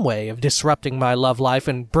find some way of disrupting my love life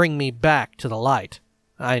and bring me back to the light.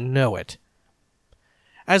 I know it.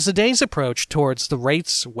 As the days approached towards the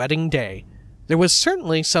Wraith's wedding day, there was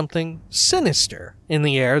certainly something sinister in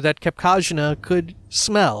the air that Kepkajna could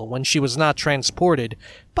smell when she was not transported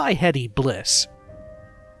by heady bliss.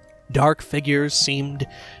 Dark figures seemed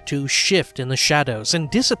to shift in the shadows and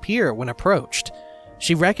disappear when approached.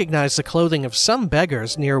 She recognized the clothing of some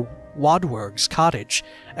beggars near Wadwerg's cottage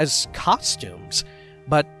as costumes,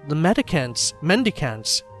 but the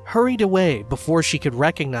mendicants hurried away before she could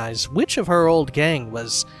recognize which of her old gang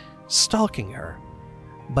was stalking her.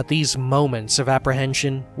 But these moments of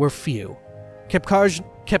apprehension were few.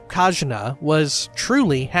 Kepkajna was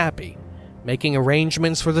truly happy, making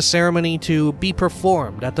arrangements for the ceremony to be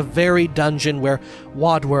performed at the very dungeon where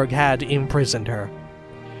Wadwerg had imprisoned her.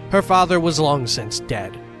 Her father was long since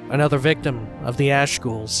dead, another victim of the Ash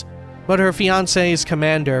Schools, but her fiancé's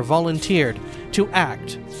commander volunteered to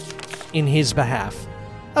act in his behalf.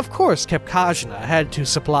 Of course, Kepkajna had to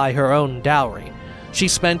supply her own dowry, She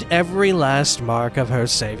spent every last mark of her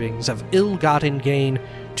savings of ill-gotten gain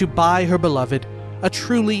to buy her beloved a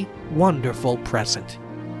truly wonderful present.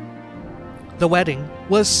 The wedding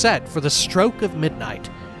was set for the stroke of midnight,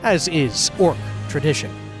 as is Orc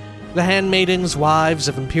tradition. The handmaidens, wives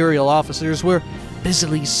of imperial officers, were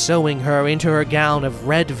busily sewing her into her gown of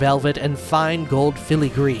red velvet and fine gold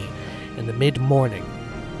filigree in the mid-morning.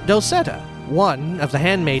 Dosetta, one of the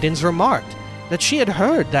handmaidens, remarked that she had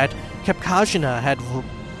heard that Kepkajna had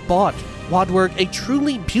bought Wadward a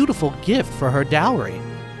truly beautiful gift for her dowry.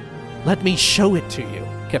 "Let me show it to you,"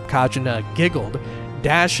 Kepkajna giggled,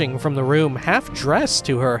 dashing from the room half-dressed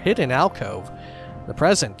to her hidden alcove. The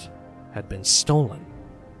present had been stolen.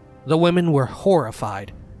 The women were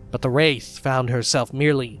horrified, but the Wraith found herself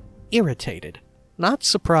merely irritated, not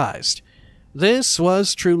surprised. This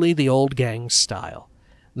was truly the old gang's style.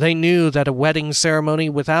 They knew that a wedding ceremony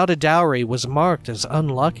without a dowry was marked as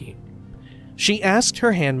unlucky. She asked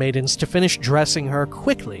her handmaidens to finish dressing her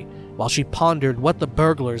quickly while she pondered what the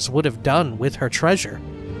burglars would have done with her treasure.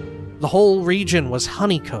 The whole region was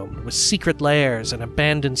honeycombed with secret lairs and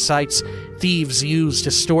abandoned sites thieves used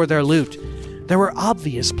to store their loot. There were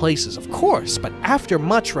obvious places, of course, but after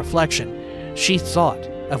much reflection, she thought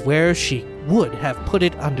of where she would have put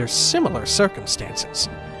it under similar circumstances.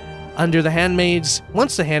 Once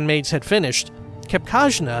the handmaids had finished,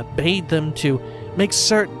 Kepkajna bade them to make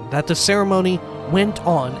certain that the ceremony went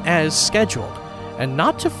on as scheduled, and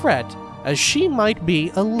not to fret, as she might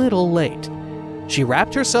be a little late. She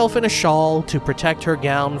wrapped herself in a shawl to protect her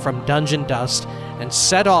gown from dungeon dust and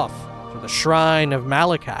set off for the shrine of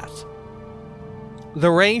Malakath.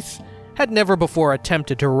 The Wraith had never before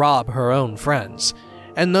attempted to rob her own friends,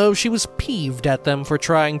 and though she was peeved at them for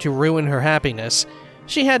trying to ruin her happiness,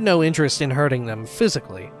 she had no interest in hurting them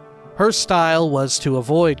physically. Her style was to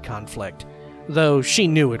avoid conflict, though she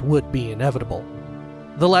knew it would be inevitable.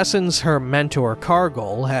 The lessons her mentor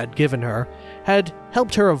Cargol had given her had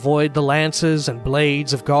helped her avoid the lances and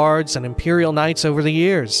blades of guards and Imperial Knights over the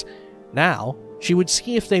years. Now, she would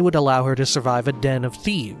see if they would allow her to survive a den of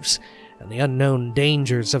thieves and the unknown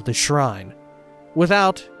dangers of the shrine,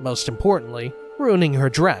 without, most importantly, ruining her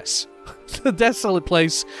dress. The desolate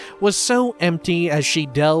place was so empty as she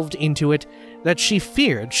delved into it that she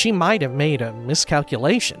feared she might have made a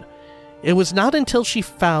miscalculation. It was not until she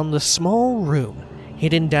found the small room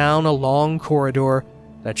hidden down a long corridor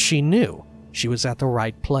that she knew she was at the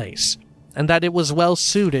right place, and that it was well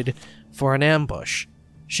suited for an ambush.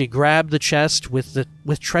 She grabbed the chest with her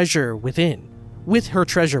treasure within,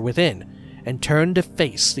 and turned to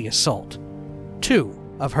face the assault. Two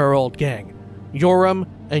of her old gang, Yoram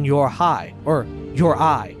and Yor-Eye,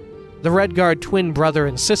 the Redguard twin brother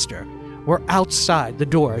and sister, were outside the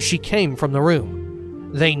door as she came from the room.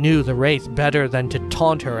 They knew the Wraith better than to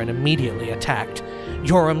taunt her and immediately attacked.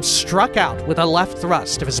 Yoram struck out with a left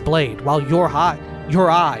thrust of his blade, while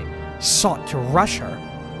Yor-Eye sought to rush her.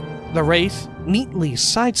 The Wraith neatly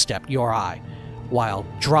sidestepped Yor-Eye, while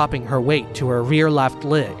dropping her weight to her rear left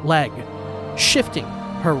leg, shifting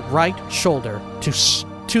her right shoulder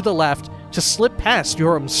to the left to slip past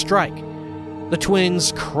Yoram's strike. The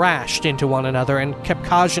twins crashed into one another, and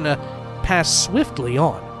Kepkajna passed swiftly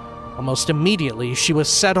on. Almost immediately, she was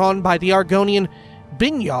set on by the Argonian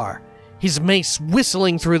Binyar, his mace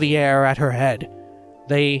whistling through the air at her head.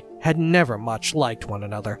 They had never much liked one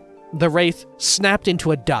another. The Wraith snapped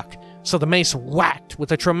into a duck, so the mace whacked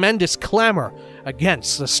with a tremendous clamor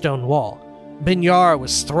against the stone wall. Binyar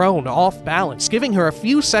was thrown off balance, giving her a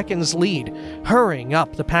few seconds' lead, hurrying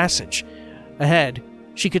up the passage. Ahead,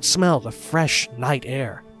 she could smell the fresh night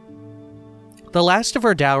air. The last of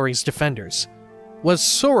her dowry's defenders was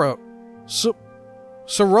Sorogth,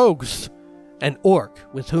 an orc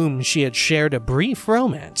with whom she had shared a brief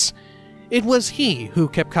romance. It was he who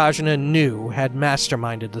Kepkajna knew had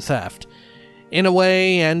masterminded the theft. In a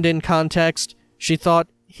way and in context, she thought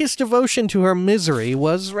his devotion to her misery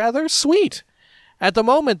was rather sweet. At the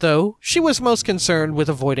moment, though, she was most concerned with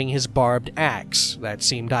avoiding his barbed axe that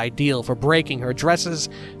seemed ideal for breaking her dress's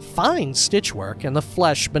fine stitchwork and the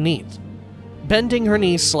flesh beneath. Bending her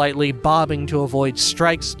knees slightly, bobbing to avoid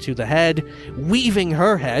strikes to the head, weaving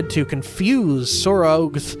her head to confuse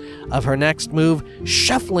Sorogth of her next move,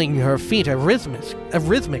 shuffling her feet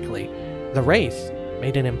rhythmically, the Wraith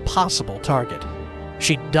made an impossible target.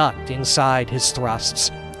 She ducked inside his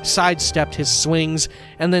thrusts, sidestepped his swings,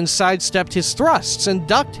 and then sidestepped his thrusts and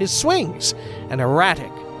ducked his swings. And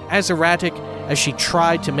erratic as she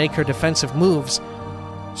tried to make her defensive moves,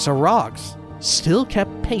 Sorogth still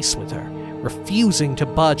kept pace with her, refusing to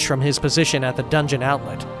budge from his position at the dungeon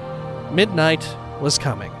outlet. Midnight was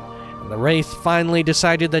coming, and The Wraith finally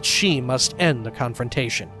decided that she must end the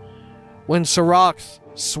confrontation. When Sarath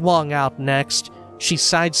swung out next, she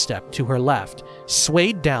sidestepped to her left,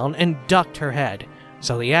 swayed down, and ducked her head,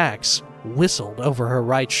 so the axe whistled over her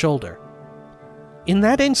right shoulder. In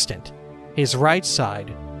that instant, his right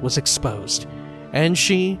side was exposed, and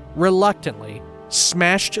she reluctantly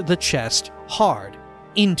smashed the chest hard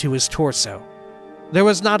into his torso. There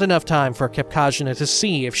was not enough time for Kepkajna to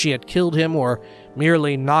see if she had killed him or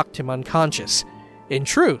merely knocked him unconscious. In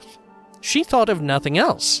truth, she thought of nothing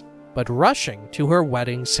else but rushing to her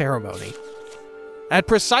wedding ceremony. At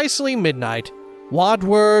precisely midnight,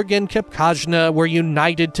 Wadwerg and Kepkajna were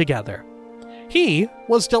united together. He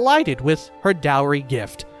was delighted with her dowry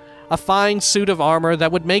gift, a fine suit of armor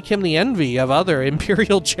that would make him the envy of other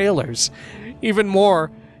imperial jailers. Even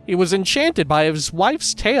more, he was enchanted by his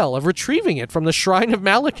wife's tale of retrieving it from the Shrine of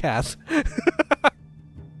Malakath.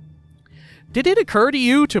 Did it occur to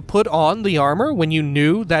you to put on the armor when you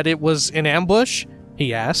knew that it was an ambush?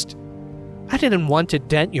 He asked. I didn't want to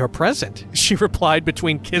dent your present, she replied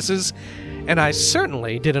between kisses, and I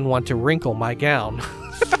certainly didn't want to wrinkle my gown.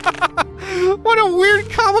 What a weird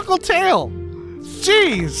comical tale!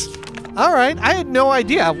 Jeez! Alright, I had no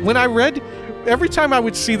idea. When I read, every time I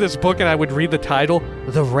would see this book and I would read the title,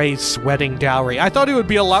 The Wraith's Wedding Dowry, I thought it would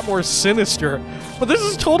be a lot more sinister, but this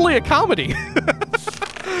is totally a comedy.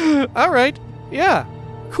 Alright, yeah,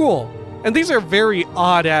 cool. And these are very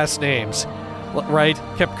odd-ass names, right?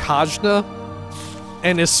 Kepkajna,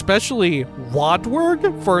 and especially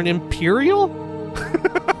Wadwerg for an Imperial?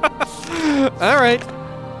 Alright,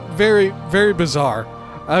 very, very bizarre.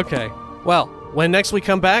 Okay, well, when next we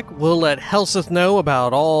come back, we'll let Helseth know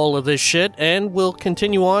about all of this shit, and we'll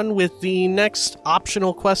continue on with the next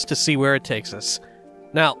optional quest to see where it takes us.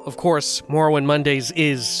 Now, of course, Morrowind Mondays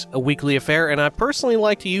is a weekly affair, and I personally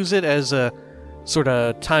like to use it as a sort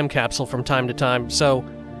of time capsule from time to time, so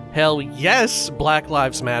hell yes, Black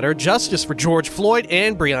Lives Matter, justice for George Floyd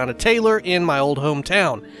and Breonna Taylor in my old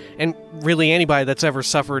hometown, and really anybody that's ever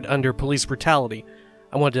suffered under police brutality.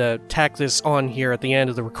 I wanted to tack this on here at the end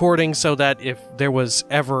of the recording so that if there was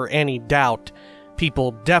ever any doubt,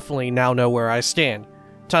 people definitely now know where I stand.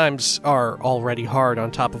 Times are already hard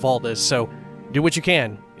on top of all this, so do what you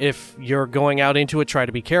can. If you're going out into it, try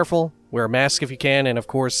to be careful, wear a mask if you can, and of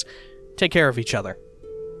course, take care of each other.